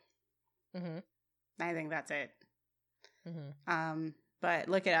Sky. Mm-hmm. I think that's it. Mm-hmm. But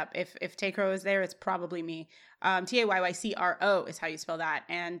look it up. If Takero is there, it's probably me. Taycycro is how you spell that.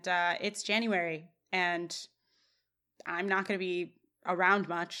 And it's January, and I'm not going to be around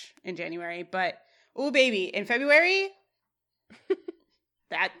much in January, but ooh, baby, in February,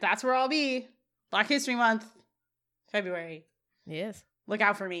 that's where I'll be. Black History Month, February. Yes. Look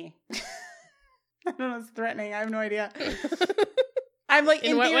out for me. I don't know, it's threatening. I have no idea. I'm like,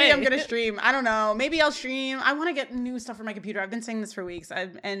 in theory, way? I'm going to stream. I don't know. Maybe I'll stream. I want to get new stuff for my computer. I've been saying this for weeks,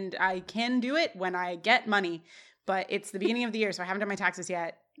 and I can do it when I get money, but it's the beginning of the year, so I haven't done my taxes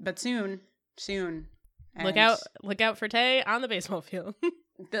yet, but soon. And Look out for Tay on the baseball field.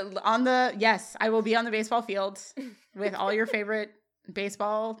 Yes, I will be on the baseball field with all your favorite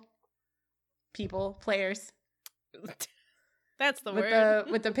baseball players. That's the word.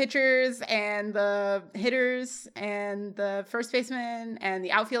 With the pitchers and the hitters and the first baseman and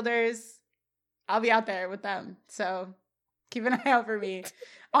the outfielders. I'll be out there with them. So keep an eye out for me.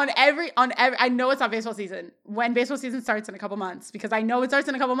 On every I know it's not baseball season. When baseball season starts in a couple months, because I know it starts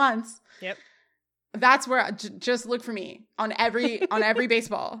in a couple months. Yep. That's where just look for me on every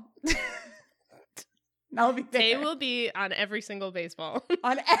baseball. I'll be there. Tay will be on every single baseball.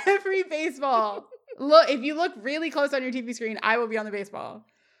 On every baseball. Look, if you look really close on your TV screen, I will be on the baseball.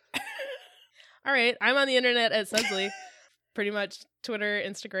 All right, I'm on the internet at Sudsley. pretty much Twitter,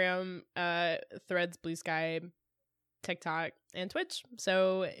 Instagram, Threads, Blue Sky, TikTok, and Twitch.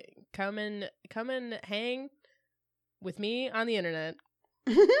 So come and hang with me on the internet.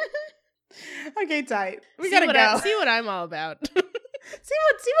 Okay, tight. We See gotta go. See what I'm all about. See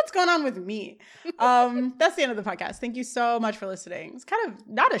what's going on with me. That's the end of the podcast. Thank you so much for listening. It's kind of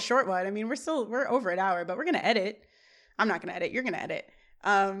not a short one. I mean, we're over an hour, but we're gonna edit. I'm not gonna edit. You're gonna edit.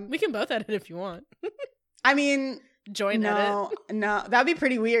 We can both edit if you want. I mean, edit. No, that'd be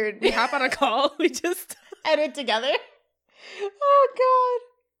pretty weird. We hop on a call. We just edit together. Oh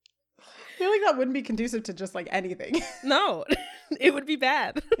God. I feel like that wouldn't be conducive to just like anything. No, it would be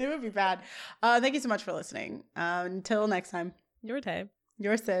bad. It would be bad. Thank you so much for listening. Until next time. Your day.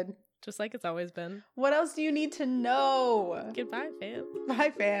 Your Sid. Just like it's always been. What else do you need to know? Goodbye, fam.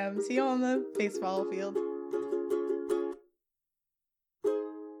 Bye, fam. See you on the baseball field.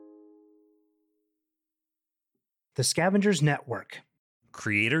 The Scavengers Network.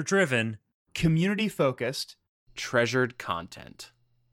 Creator driven, Community focused, treasured content.